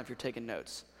this down if you're taking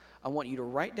notes. I want you to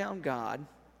write down God,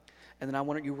 and then I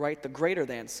want you to write the greater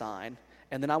than sign,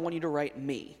 and then I want you to write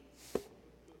me.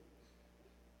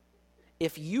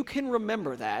 If you can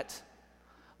remember that,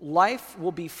 life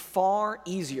will be far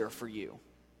easier for you.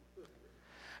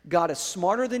 God is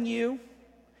smarter than you.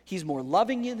 He's more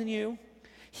loving than you.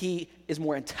 He is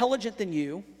more intelligent than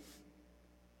you.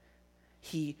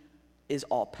 He is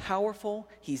all-powerful.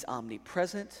 He's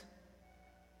omnipresent.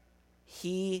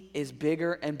 He is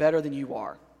bigger and better than you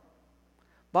are.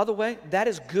 By the way, that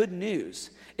is good news.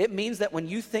 It means that when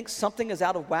you think something is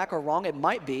out of whack or wrong, it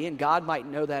might be, and God might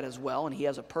know that as well, and he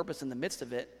has a purpose in the midst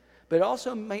of it. But it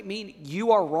also might mean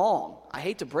you are wrong. I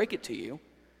hate to break it to you.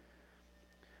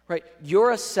 Right?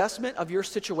 Your assessment of your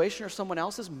situation or someone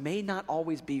else's may not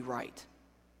always be right.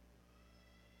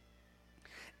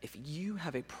 If you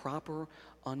have a proper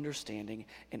understanding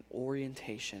and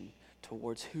orientation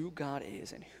towards who God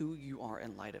is and who you are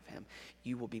in light of him,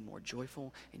 you will be more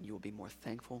joyful and you will be more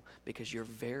thankful because your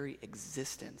very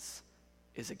existence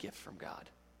is a gift from God.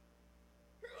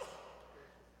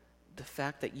 The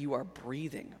fact that you are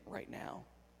breathing right now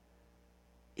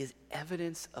is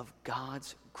evidence of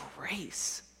God's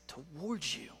grace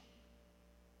towards you.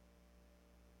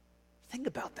 Think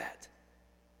about that.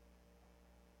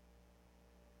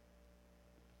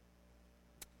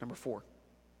 Number 4.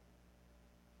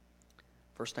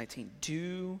 Verse 19,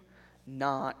 do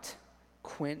not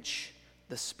quench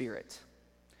the Spirit.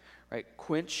 Right?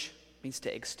 Quench means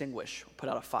to extinguish, put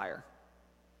out a fire.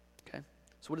 Okay?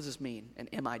 So what does this mean? And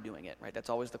am I doing it? Right?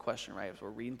 That's always the question, right? As we're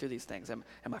reading through these things. Am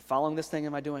I following this thing?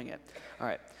 Am I doing it? All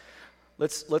right.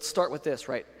 Let's start with this,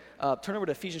 right? Turn over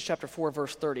to Ephesians chapter 4,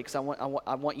 verse 30, because I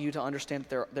want you to understand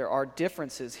that there are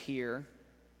differences here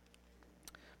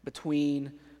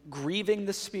between grieving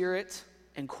the Spirit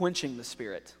and quenching the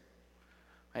Spirit.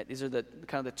 Right? These are the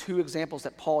kind of the two examples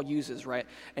that Paul uses, right?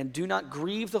 And do not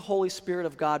grieve the Holy Spirit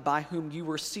of God by whom you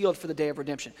were sealed for the day of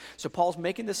redemption. So Paul's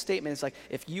making this statement. It's like,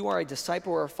 if you are a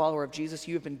disciple or a follower of Jesus,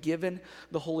 you have been given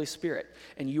the Holy Spirit.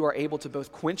 And you are able to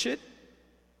both quench it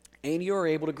and you are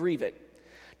able to grieve it.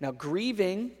 Now,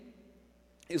 grieving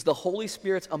is the Holy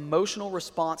Spirit's emotional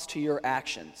response to your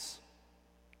actions.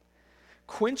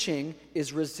 Quenching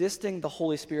is resisting the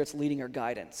Holy Spirit's leading or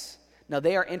guidance. Now,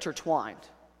 they are intertwined.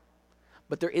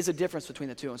 But there is a difference between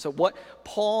the two. And so what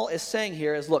Paul is saying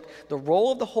here is, look, the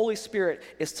role of the Holy Spirit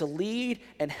is to lead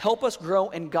and help us grow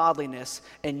in godliness.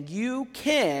 And you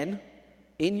can,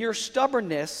 in your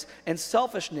stubbornness and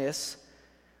selfishness,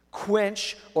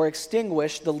 quench or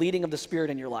extinguish the leading of the Spirit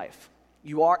in your life.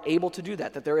 You are able to do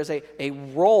that there is a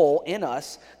role in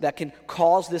us that can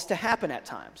cause this to happen at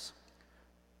times.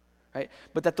 Right?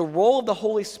 But that the role of the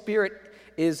Holy Spirit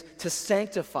is to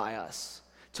sanctify us,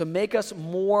 to make us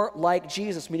more like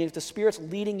Jesus, meaning if the Spirit's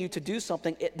leading you to do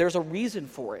something, there's a reason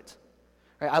for it.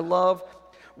 Right? I love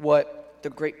what the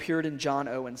great Puritan John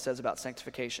Owen says about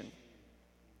sanctification.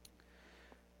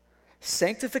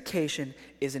 Sanctification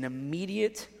is an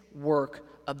immediate work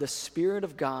of the Spirit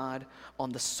of God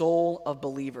on the soul of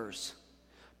believers,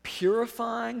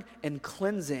 purifying and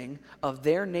cleansing of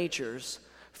their natures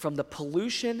from the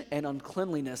pollution and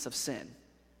uncleanliness of sin,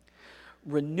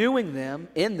 renewing them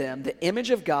in them the image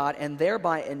of God, and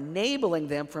thereby enabling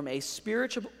them from a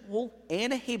spiritual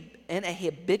and a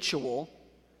habitual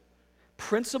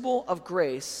principle of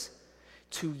grace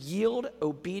to yield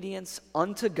obedience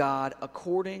unto God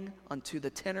according unto the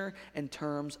tenor and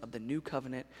terms of the new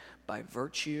covenant by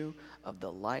virtue of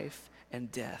the life and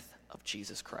death of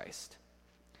Jesus Christ.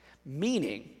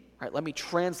 Meaning, right, let me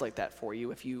translate that for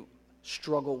you if you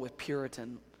struggle with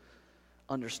Puritan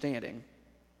understanding.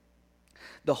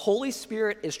 The Holy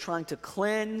Spirit is trying to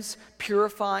cleanse,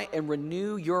 purify, and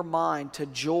renew your mind to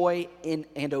joy in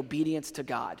and obedience to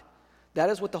God. That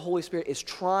is what the Holy Spirit is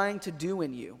trying to do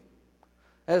in you.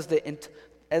 As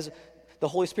the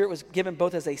Holy Spirit was given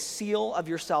both as a seal of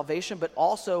your salvation, but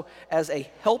also as a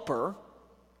helper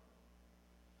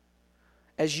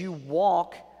as you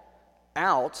walk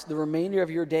out the remainder of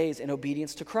your days in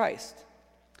obedience to Christ.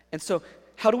 And so,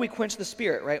 how do we quench the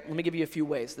Spirit, right? Let me give you a few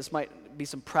ways. This might be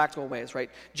some practical ways, right?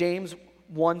 James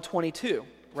 1:22,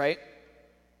 right?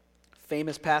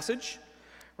 Famous passage,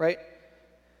 right?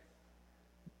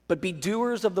 But be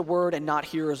doers of the word and not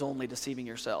hearers only, deceiving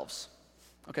yourselves.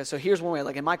 Okay, so here's one way.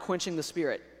 Like, am I quenching the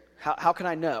Spirit? How can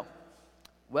I know?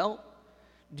 Well,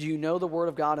 do you know the word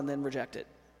of God and then reject it?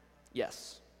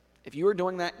 Yes. If you are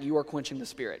doing that, you are quenching the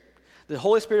Spirit. The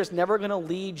Holy Spirit is never going to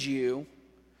lead you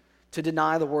to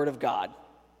deny the word of God.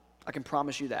 I can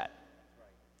promise you that.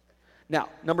 Now,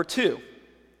 number 2,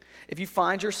 if you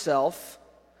find yourself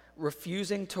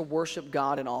refusing to worship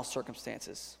God in all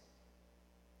circumstances,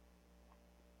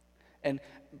 and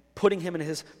putting him in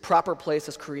his proper place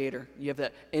as creator. You have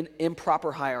that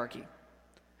improper hierarchy.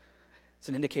 It's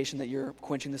an indication that you're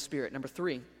quenching the Spirit. Number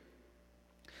 3,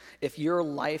 if your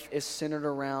life is centered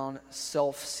around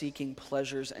self-seeking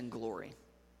pleasures and glory.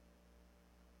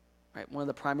 Right? One of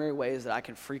the primary ways that I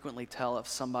can frequently tell if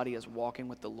somebody is walking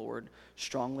with the Lord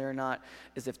strongly or not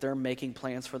is if they're making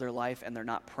plans for their life and they're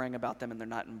not praying about them and they're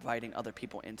not inviting other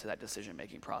people into that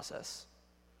decision-making process.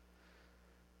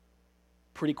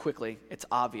 Pretty quickly, it's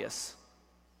obvious,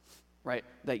 right,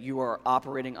 that you are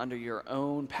operating under your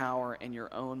own power and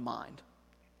your own mind.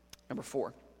 Number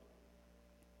 4,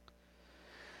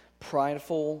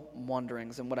 prideful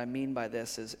wanderings. And what I mean by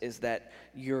this is that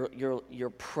your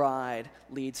pride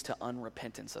leads to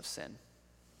unrepentance of sin.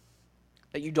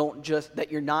 That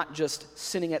you're not just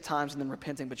sinning at times and then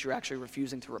repenting, but you're actually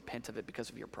refusing to repent of it because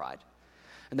of your pride.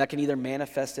 And that can either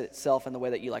manifest itself in the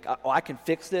way that you I can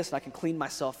fix this and I can clean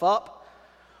myself up,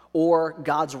 or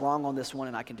God's wrong on this one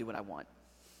and I can do what I want.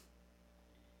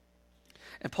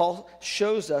 And Paul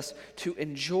shows us to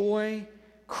enjoy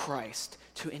Christ,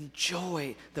 to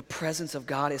enjoy the presence of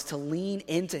God, is to lean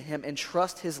into him and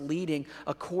trust his leading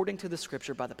according to the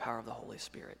Scripture by the power of the Holy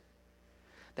Spirit.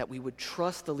 That we would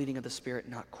trust the leading of the Spirit,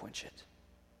 not quench it.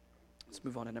 Let's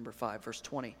move on to number 5, verse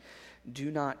 20.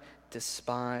 Do not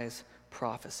despise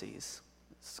prophecies.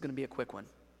 This is going to be a quick one.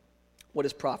 What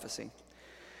is prophecy?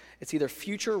 It's either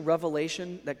future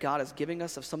revelation that God is giving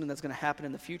us of something that's going to happen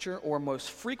in the future, or most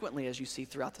frequently, as you see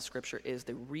throughout the Scripture, is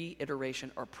the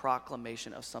reiteration or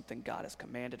proclamation of something God has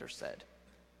commanded or said.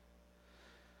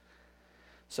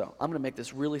 So I'm going to make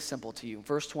this really simple to you.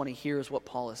 Verse 20, here's what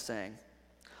Paul is saying.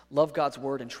 Love God's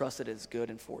word and trust that it is good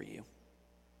and for you.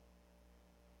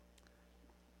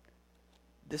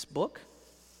 This book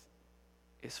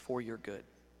is for your good.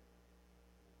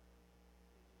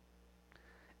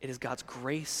 It is God's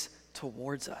grace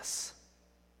towards us.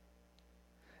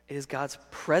 It is God's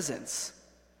presence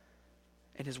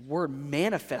and his word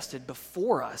manifested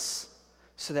before us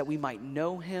so that we might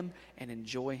know him and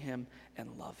enjoy him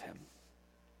and love him.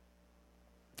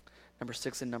 Number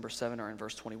 6 and number 7 are in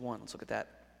verse 21. Let's look at that.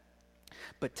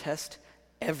 But test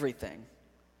everything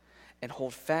and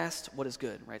hold fast what is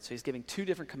good, right? So he's giving 2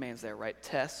 different commands there, right?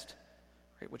 Test,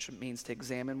 right, which means to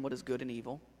examine what is good and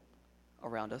evil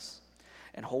around us.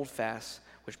 And hold fast,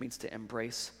 which means to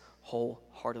embrace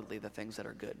wholeheartedly the things that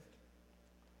are good.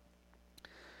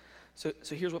 So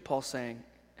here's what Paul's saying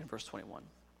in verse 21.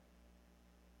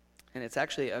 And it's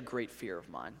actually a great fear of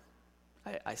mine.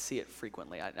 I see it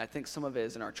frequently. I think some of it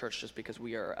is in our church just because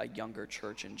we are a younger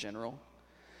church in general.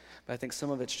 But I think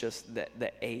some of it's just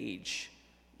the age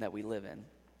that we live in.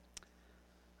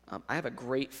 I have a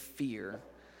great fear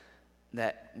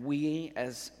that we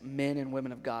as men and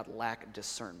women of God lack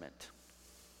discernment.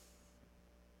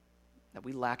 That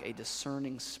we lack a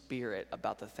discerning spirit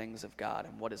about the things of God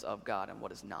and what is of God and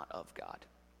what is not of God.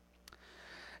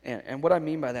 And what I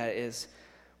mean by that is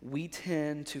we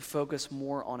tend to focus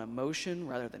more on emotion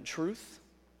rather than truth.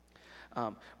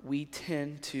 We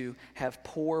tend to have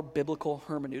poor biblical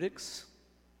hermeneutics.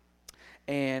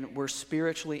 And we're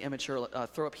spiritually immature.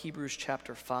 Throw up Hebrews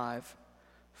chapter 5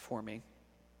 for me.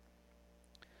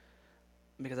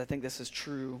 Because I think this is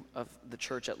true of the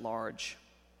church at large.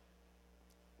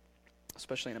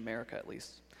 Especially in America, at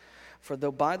least. For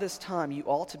though by this time you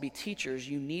ought to be teachers,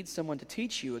 you need someone to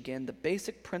teach you again the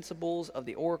basic principles of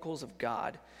the oracles of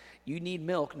God. You need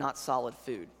milk, not solid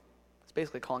food. It's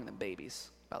basically calling them babies,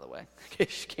 by the way, in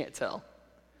case you can't tell.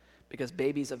 Because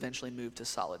babies eventually move to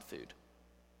solid food.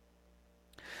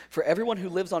 For everyone who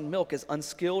lives on milk is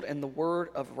unskilled in the word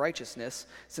of righteousness,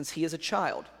 since he is a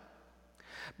child.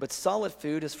 But solid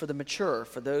food is for the mature,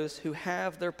 for those who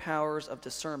have their powers of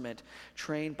discernment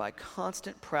trained by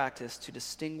constant practice to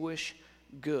distinguish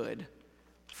good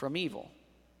from evil.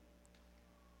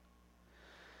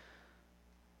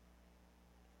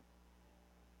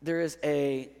 There is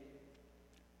a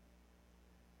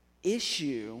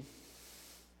issue,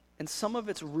 and some of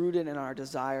it's rooted in our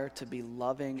desire to be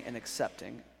loving and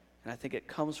accepting, and I think it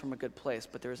comes from a good place,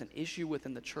 but there is an issue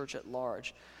within the church at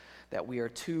large that we are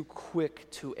too quick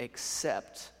to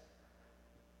accept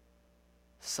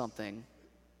something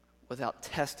without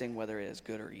testing whether it is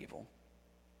good or evil.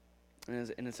 And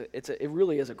it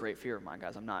really is a great fear of mine,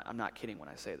 guys. I'm not kidding when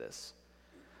I say this.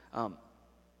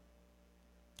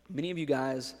 Many of you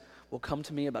guys will come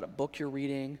to me about a book you're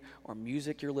reading or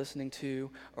music you're listening to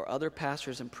or other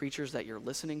pastors and preachers that you're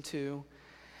listening to,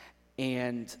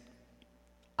 and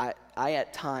I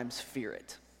at times fear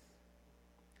it.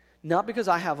 Not because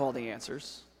I have all the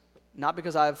answers, Not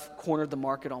because I've cornered the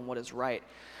market on what is right,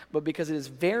 but because it is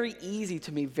very easy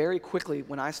to me very quickly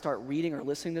when I start reading or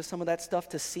listening to some of that stuff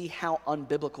to see how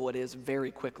unbiblical it is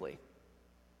very quickly.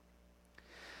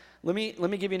 Let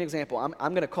me give you an example.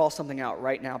 I'm going to call something out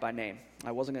right now by name.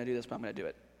 I wasn't going to do this, but I'm going to do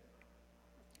it.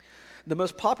 The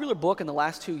most popular book in the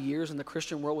last 2 years in the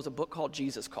Christian world was a book called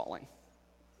Jesus Calling.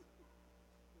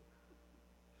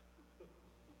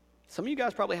 Some of you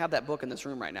guys probably have that book in this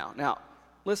room right now. Now,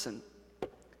 listen.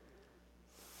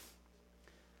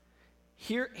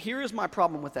 Here is my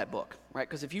problem with that book, right?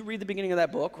 Because if you read the beginning of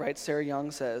that book, right, Sarah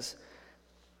Young says,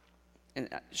 and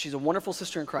she's a wonderful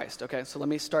sister in Christ, okay? So let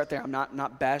me start there. I'm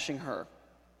not bashing her.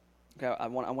 Okay, I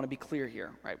want to be clear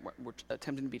here, right? We're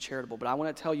attempting to be charitable, but I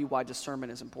want to tell you why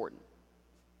discernment is important.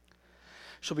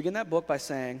 She'll begin that book by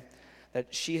saying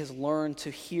that she has learned to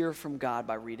hear from God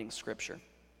by reading Scripture.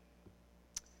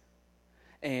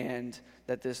 And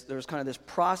that there's kind of this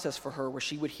process for her where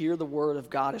she would hear the word of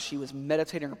God as she was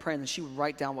meditating or praying, and then she would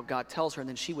write down what God tells her, and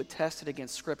then she would test it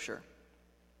against Scripture.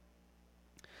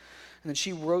 And then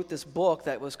she wrote this book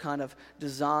that was kind of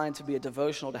designed to be a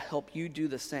devotional to help you do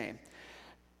the same.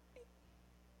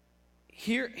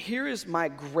 Here is my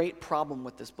great problem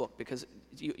with this book, because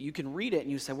you can read it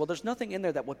and you say, well, there's nothing in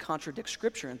there that would contradict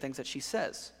Scripture and things that she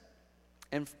says.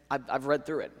 And I've read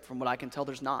through it. From what I can tell,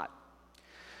 there's not.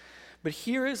 But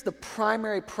here is the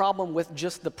primary problem with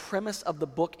just the premise of the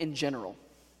book in general.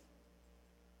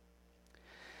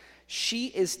 She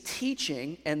is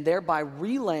teaching and thereby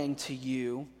relaying to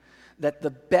you that the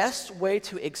best way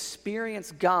to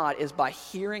experience God is by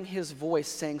hearing His voice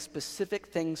saying specific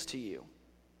things to you.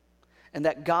 And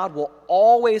that God will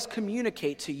always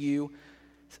communicate to you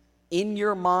in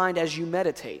your mind as you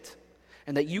meditate.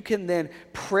 And that you can then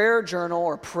prayer journal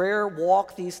or prayer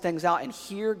walk these things out and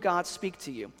hear God speak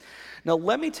to you. Now,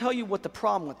 let me tell you what the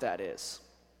problem with that is.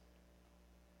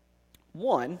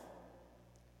 One,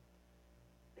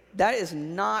 that is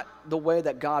not the way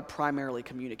that God primarily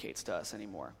communicates to us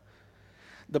anymore.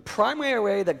 The primary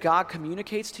way that God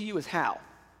communicates to you is how?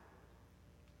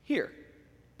 Here,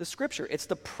 the Scripture. It's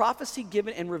the prophecy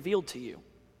given and revealed to you.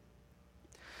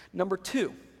 Number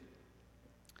two,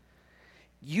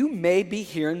 you may be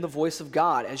hearing the voice of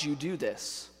God as you do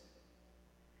this.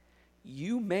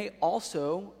 You may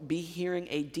also be hearing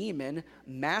a demon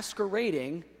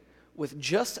masquerading with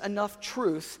just enough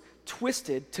truth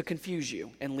twisted to confuse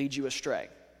you and lead you astray.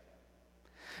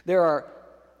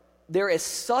 There is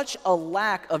such a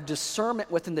lack of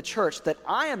discernment within the church that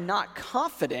I am not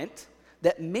confident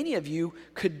that many of you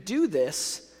could do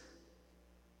this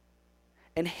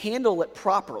and handle it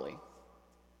properly.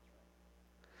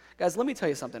 Guys, let me tell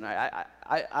you something.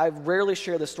 I rarely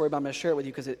share this story, but I'm going to share it with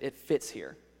you because it fits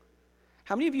here.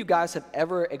 How many of you guys have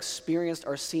ever experienced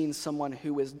or seen someone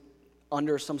who is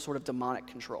under some sort of demonic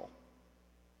control?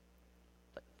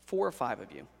 Like 4 or 5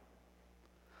 of you.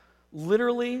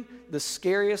 Literally the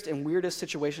scariest and weirdest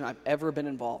situation I've ever been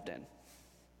involved in.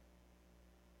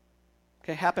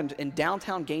 Okay, happened in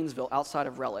downtown Gainesville outside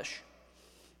of Relish.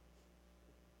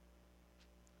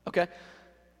 Okay?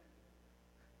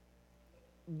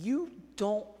 You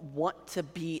don't want to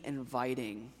be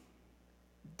inviting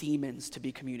demons to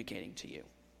be communicating to you.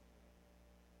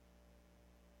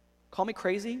 Call me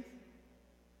crazy?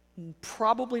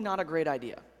 Probably not a great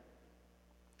idea.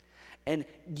 And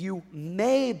you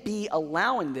may be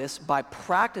allowing this by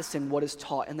practicing what is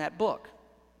taught in that book.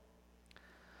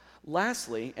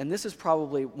 Lastly, and this is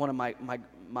probably one of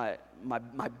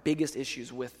my biggest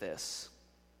issues with this.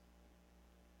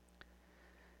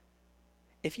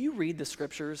 If you read the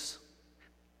Scriptures,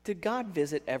 did God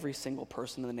visit every single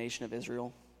person in the nation of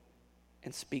Israel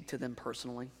and speak to them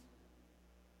personally?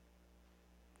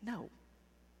 No.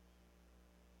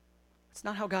 It's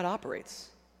not how God operates.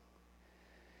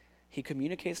 He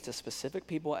communicates to specific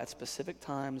people at specific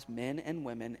times, men and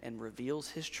women, and reveals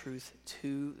His truth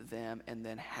to them, and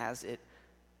then has it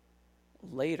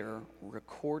later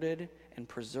recorded and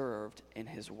preserved in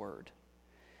His Word.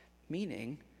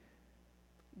 Meaning,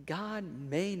 God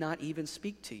may not even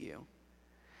speak to you.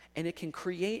 And it can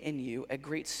create in you a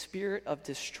great spirit of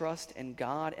distrust in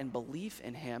God and belief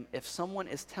in Him if someone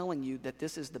is telling you that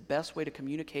this is the best way to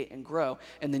communicate and grow,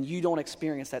 and then you don't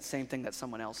experience that same thing that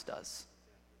someone else does.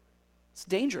 It's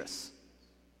dangerous.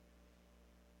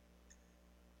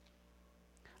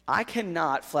 I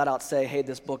cannot flat out say, hey,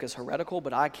 this book is heretical,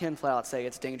 but I can flat out say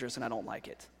it's dangerous and I don't like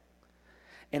it.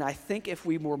 And I think if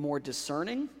we were more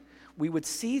discerning, we would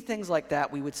see things like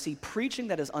that. We would see preaching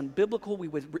that is unbiblical.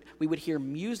 We would hear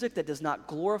music that does not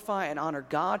glorify and honor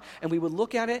God. And we would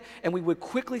look at it and we would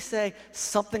quickly say,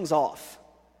 something's off.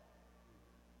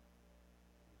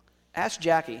 Ask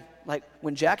Jackie. Like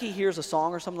when Jackie hears a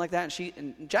song or something like that,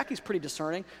 and Jackie's pretty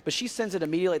discerning, but she sends it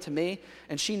immediately to me,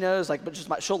 and she knows, like,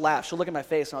 she'll laugh, she'll look at my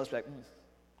face, and I'll just be like,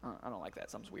 I don't like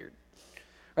that, something's weird.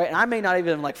 Right? And I may not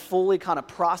even like fully kind of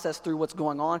process through what's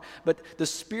going on, but the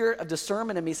spirit of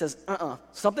discernment in me says,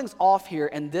 something's off here,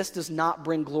 and this does not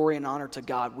bring glory and honor to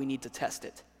God. We need to test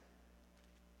it.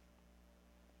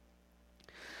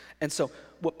 And so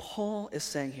what Paul is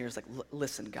saying here is like,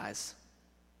 listen, guys,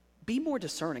 be more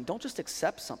discerning. Don't just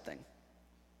accept something.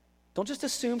 Don't just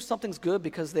assume something's good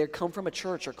because they come from a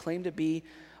church or claim to be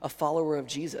a follower of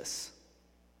Jesus.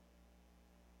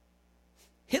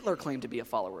 Hitler claimed to be a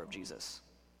follower of Jesus.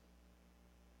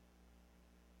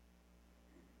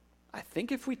 I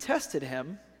think if we tested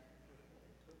him,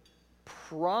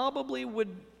 probably would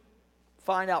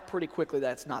find out pretty quickly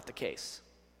that's not the case.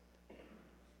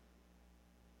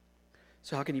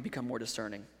 So how can you become more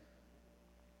discerning?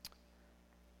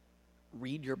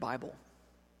 Read your Bible.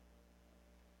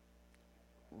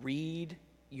 Read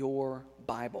your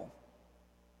Bible.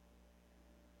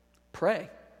 Pray.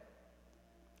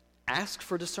 Ask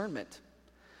for discernment.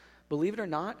 Believe it or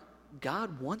not,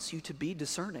 God wants you to be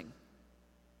discerning.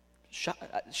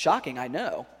 Shocking, I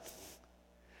know.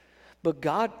 But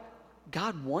God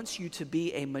wants you to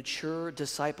be a mature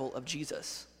disciple of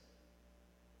Jesus.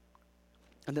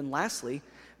 And then lastly,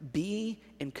 be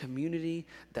in community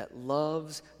that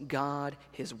loves God,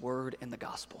 His Word, and the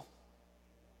gospel.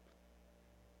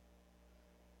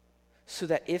 So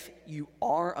that if you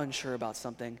are unsure about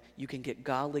something, you can get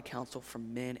godly counsel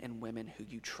from men and women who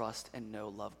you trust and know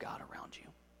love God around you.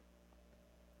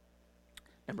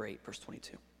 Number 8, verse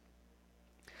 22.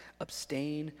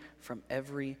 Abstain from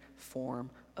every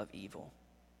form of evil.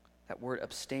 That word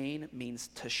abstain means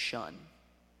to shun.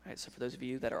 Right, so for those of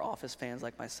you that are Office fans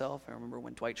like myself, I remember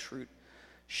when Dwight Schrute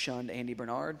shunned Andy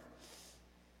Bernard.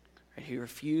 Right, he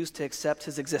refused to accept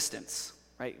his existence.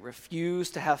 Right,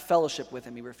 refused to have fellowship with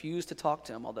him. He refused to talk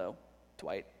to him, although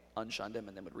Dwight unshunned him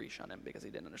and then would reshun him because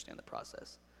he didn't understand the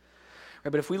process.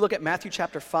 Right, but if we look at Matthew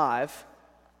chapter 5,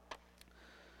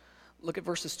 look at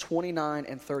verses 29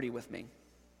 and 30 with me.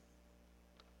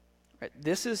 Right,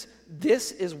 this is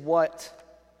what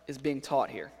is being taught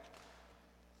here.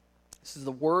 This is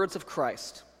the words of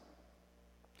Christ.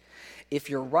 If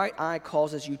your right eye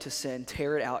causes you to sin,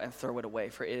 tear it out and throw it away.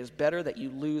 For it is better that you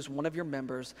lose one of your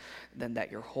members than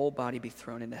that your whole body be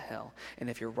thrown into hell. And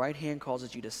if your right hand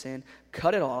causes you to sin,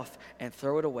 cut it off and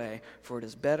throw it away. For it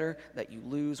is better that you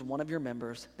lose one of your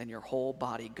members than your whole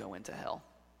body go into hell.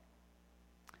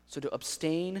 So to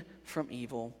abstain from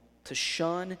evil, to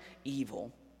shun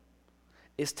evil,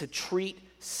 is to treat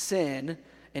sin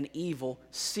and evil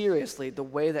seriously the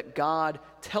way that God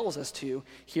tells us to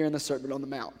here in the Sermon on the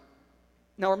Mount.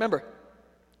 Now remember,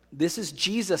 this is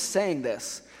Jesus saying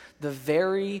this, the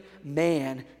very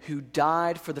man who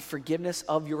died for the forgiveness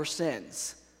of your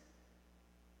sins.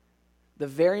 The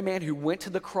very man who went to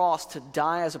the cross to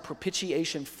die as a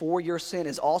propitiation for your sin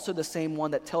is also the same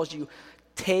one that tells you,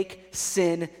 take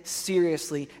sin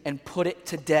seriously and put it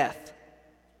to death.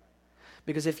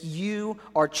 Because if you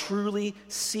are truly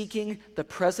seeking the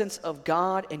presence of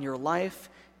God in your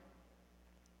life,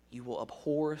 you will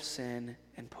abhor sin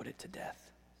and put it to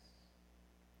death.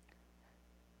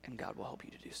 And God will help you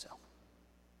to do so.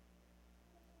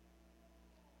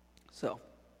 So,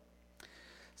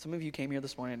 some of you came here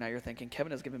this morning and now you're thinking,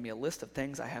 Kevin has given me a list of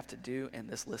things I have to do, and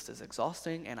this list is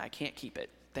exhausting and I can't keep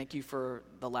it. Thank you for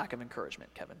the lack of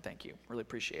encouragement, Kevin. Thank you. Really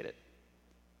appreciate it.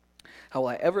 How will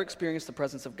I ever experience the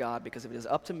presence of God? Because if it is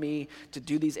up to me to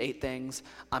do these 8 things,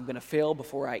 I'm going to fail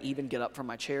before I even get up from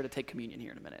my chair to take communion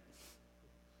here in a minute.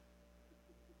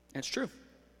 And it's true.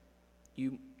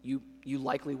 You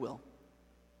likely will.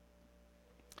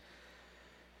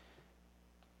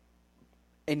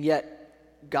 And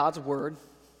yet, God's word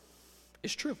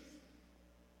is true.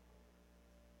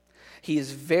 He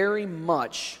is very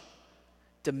much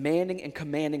demanding and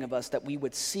commanding of us that we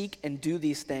would seek and do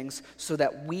these things so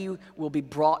that we will be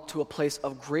brought to a place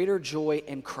of greater joy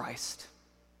in Christ.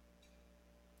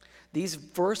 These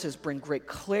verses bring great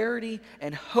clarity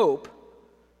and hope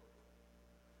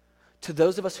to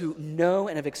those of us who know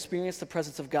and have experienced the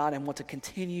presence of God and want to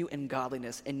continue in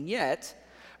godliness. And yet,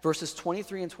 verses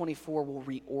 23 and 24 will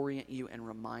reorient you and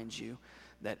remind you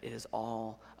that it is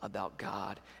all about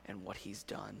God and what He's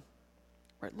done.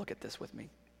 All right, look at this with me.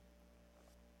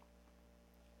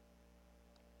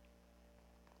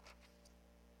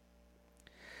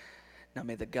 Now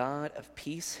may the God of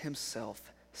peace Himself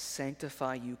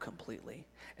sanctify you completely,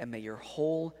 and may your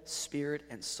whole spirit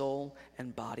and soul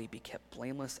and body be kept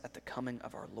blameless at the coming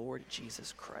of our Lord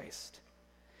Jesus Christ.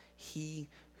 He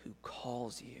who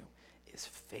calls you is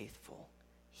faithful,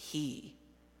 he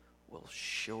will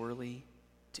surely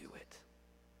do it.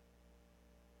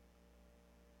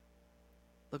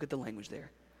 Look at the language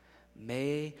there.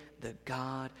 May the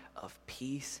God of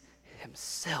peace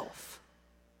himself,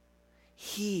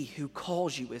 he who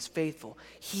calls you is faithful.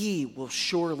 He will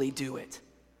surely do it.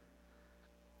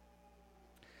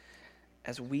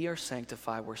 As we are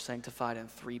sanctified, we're sanctified in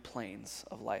 3 planes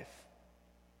of life.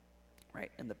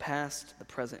 Right? In the past, the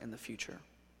present, and the future.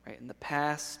 Right? In the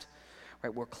past,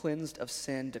 right, we're cleansed of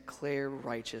sin, declared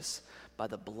righteous by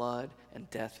the blood and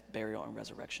death, burial, and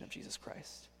resurrection of Jesus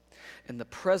Christ. In the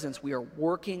present, we are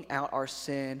working out our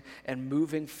sin and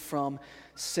moving from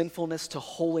sinfulness to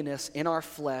holiness in our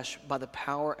flesh by the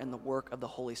power and the work of the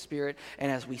Holy Spirit.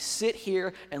 And as we sit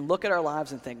here and look at our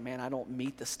lives and think, man, I don't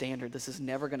meet the standard, this is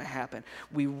never going to happen,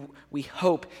 we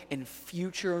hope in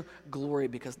future glory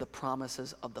because the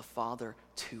promises of the Father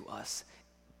to us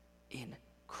in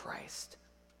Christ.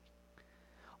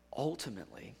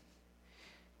 Ultimately,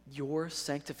 your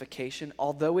sanctification,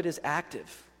 although it is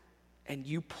active, and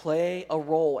you play a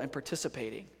role in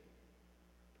participating,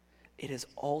 it is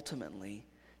ultimately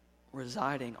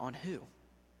residing on who?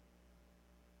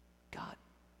 God.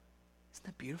 Isn't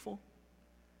that beautiful?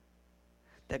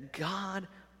 That God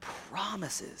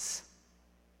promises,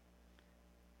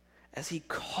 as he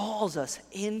calls us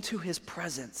into his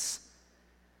presence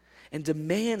and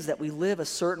demands that we live a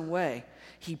certain way,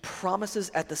 he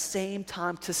promises at the same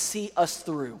time to see us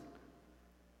through.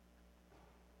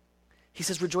 He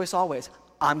says, rejoice always.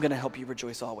 I'm going to help you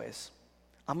rejoice always.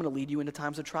 I'm going to lead you into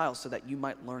times of trials so that you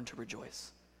might learn to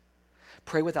rejoice.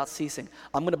 Pray without ceasing.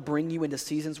 I'm going to bring you into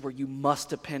seasons where you must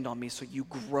depend on me so you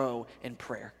grow in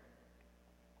prayer.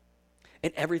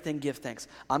 In everything, give thanks.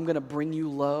 I'm going to bring you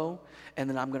low, and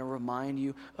then I'm going to remind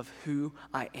you of who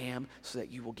I am so that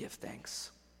you will give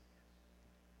thanks.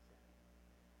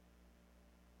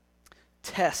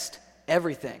 Test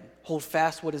everything. Hold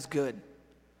fast what is good.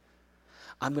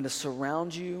 I'm going to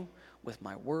surround you with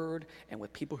my word and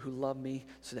with people who love me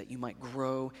so that you might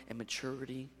grow in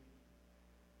maturity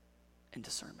and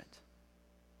discernment.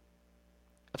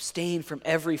 Abstain from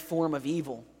every form of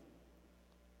evil.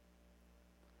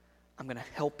 I'm going to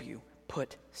help you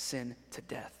put sin to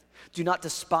death. Do not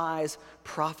despise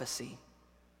prophecy.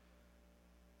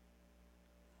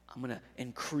 I'm going to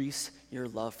increase your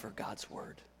love for God's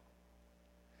word.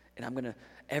 And I'm going to,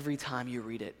 every time you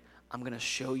read it, I'm going to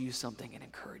show you something and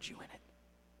encourage you in it.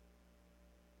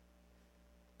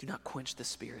 Do not quench the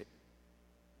Spirit.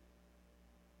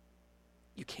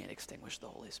 You can't extinguish the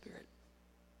Holy Spirit.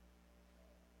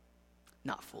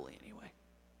 Not fully, anyway.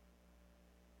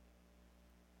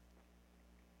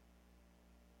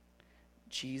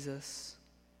 Jesus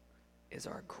is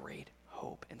our great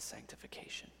hope and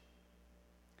sanctification.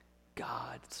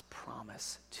 God's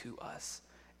promise to us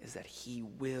is that he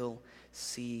will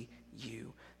see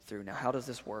you through. Now, how does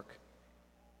this work?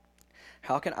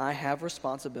 How can I have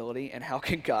responsibility and how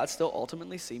can God still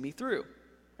ultimately see me through?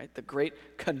 Right? The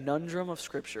great conundrum of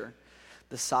Scripture,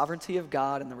 the sovereignty of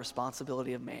God and the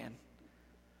responsibility of man.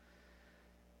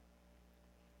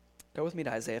 Go with me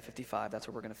to Isaiah 55. That's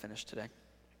where we're going to finish today.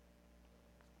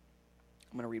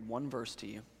 I'm going to read one verse to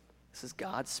you. This is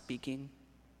God speaking.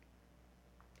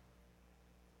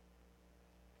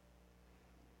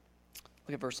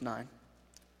 Look at verse 9.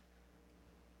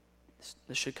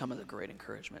 This should come as a great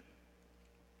encouragement.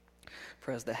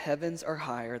 For as the heavens are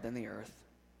higher than the earth,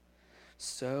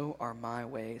 so are my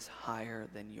ways higher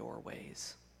than your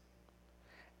ways,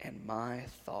 and my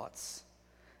thoughts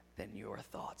than your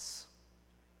thoughts.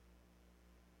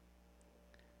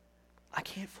 I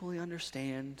can't fully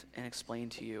understand and explain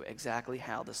to you exactly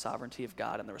how the sovereignty of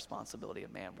God and the responsibility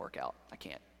of man work out. I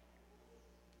can't.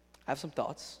 I have some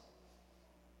thoughts.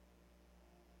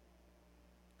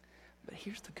 But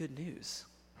here's the good news.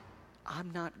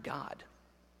 I'm not God,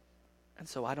 and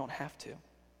so I don't have to.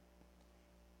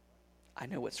 I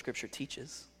know what Scripture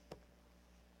teaches.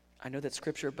 I know that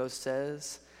Scripture both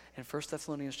says in 1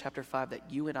 Thessalonians chapter 5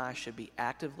 that you and I should be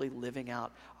actively living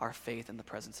out our faith in the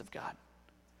presence of God.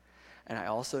 And I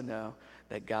also know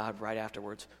that God right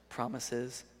afterwards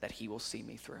promises that he will see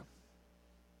me through.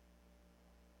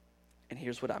 And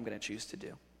here's what I'm going to choose to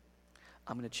do.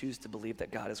 I'm going to choose to believe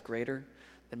that God is greater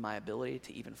than my ability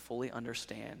to even fully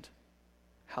understand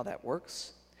how that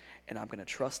works. And I'm going to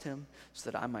trust him so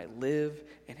that I might live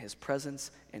in his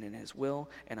presence and in his will.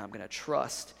 And I'm going to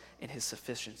trust in his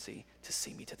sufficiency to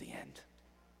see me to the end.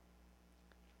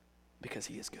 Because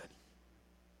he is good.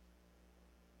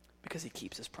 Because he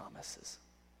keeps his promises.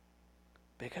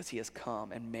 Because he has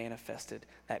come and manifested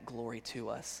that glory to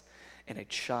us in a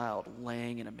child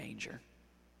laying in a manger.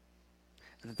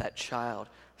 And that child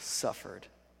suffered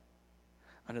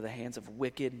under the hands of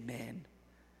wicked men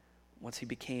once he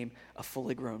became a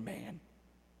fully grown man.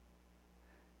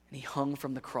 And he hung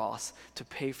from the cross to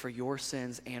pay for your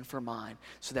sins and for mine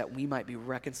so that we might be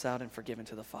reconciled and forgiven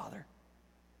to the Father.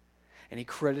 And he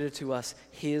credited to us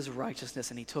his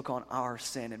righteousness, and he took on our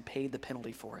sin and paid the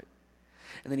penalty for it.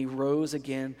 And then he rose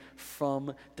again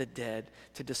from the dead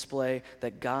to display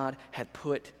that God had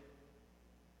put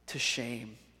to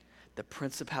shame the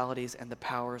principalities and the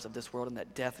powers of this world, and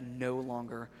that death no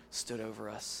longer stood over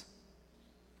us.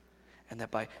 And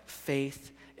that by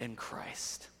faith in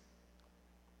Christ,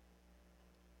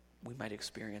 we might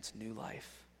experience new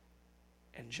life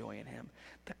and joy in him,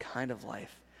 the kind of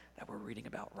life that we're reading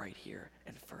about right here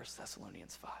in 1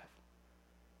 Thessalonians 5.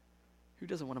 Who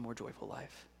doesn't want a more joyful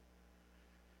life?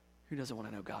 Who doesn't want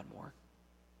to know God more?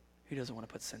 Who doesn't want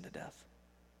to put sin to death?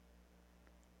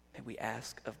 May we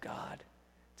ask of God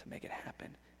to make it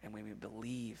happen, and may we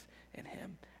believe in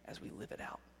him as we live it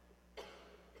out.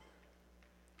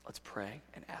 Let's pray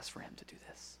and ask for him to do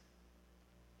this.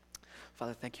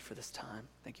 Father, thank you for this time.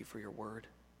 Thank you for your word.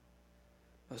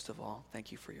 Most of all,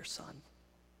 thank you for your Son.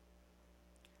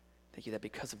 Thank you that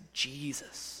because of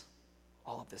Jesus,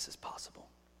 all of this is possible.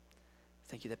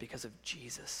 Thank you that because of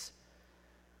Jesus,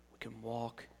 we can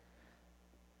walk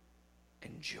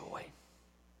in joy,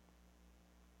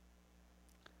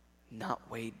 not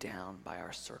weighed down by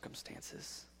our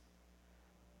circumstances,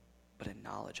 but in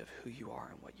knowledge of who you are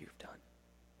and what you've done.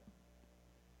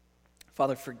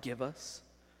 Father, forgive us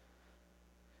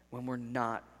when we're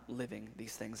not living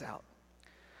these things out.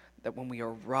 That when we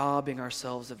are robbing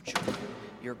ourselves of joy,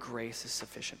 your grace is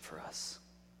sufficient for us.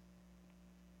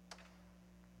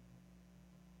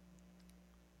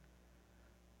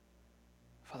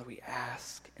 Father, we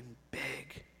ask and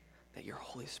beg that your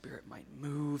Holy Spirit might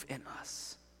move in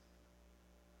us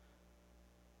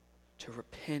to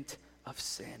repent of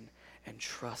sin and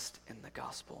trust in the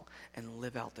gospel and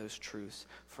live out those truths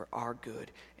for our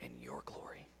good and your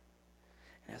glory.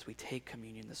 And as we take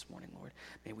communion this morning, Lord,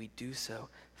 may we do so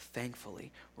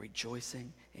thankfully,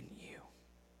 rejoicing in you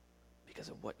because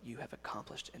of what you have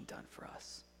accomplished and done for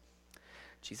us.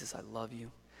 Jesus, I love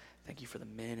you. Thank you for the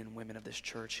men and women of this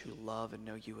church who love and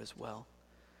know you as well.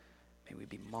 May we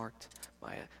be marked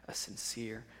by a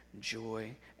sincere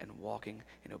joy and walking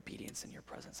in obedience in your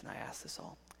presence. And I ask this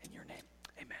all in your name.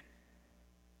 Amen.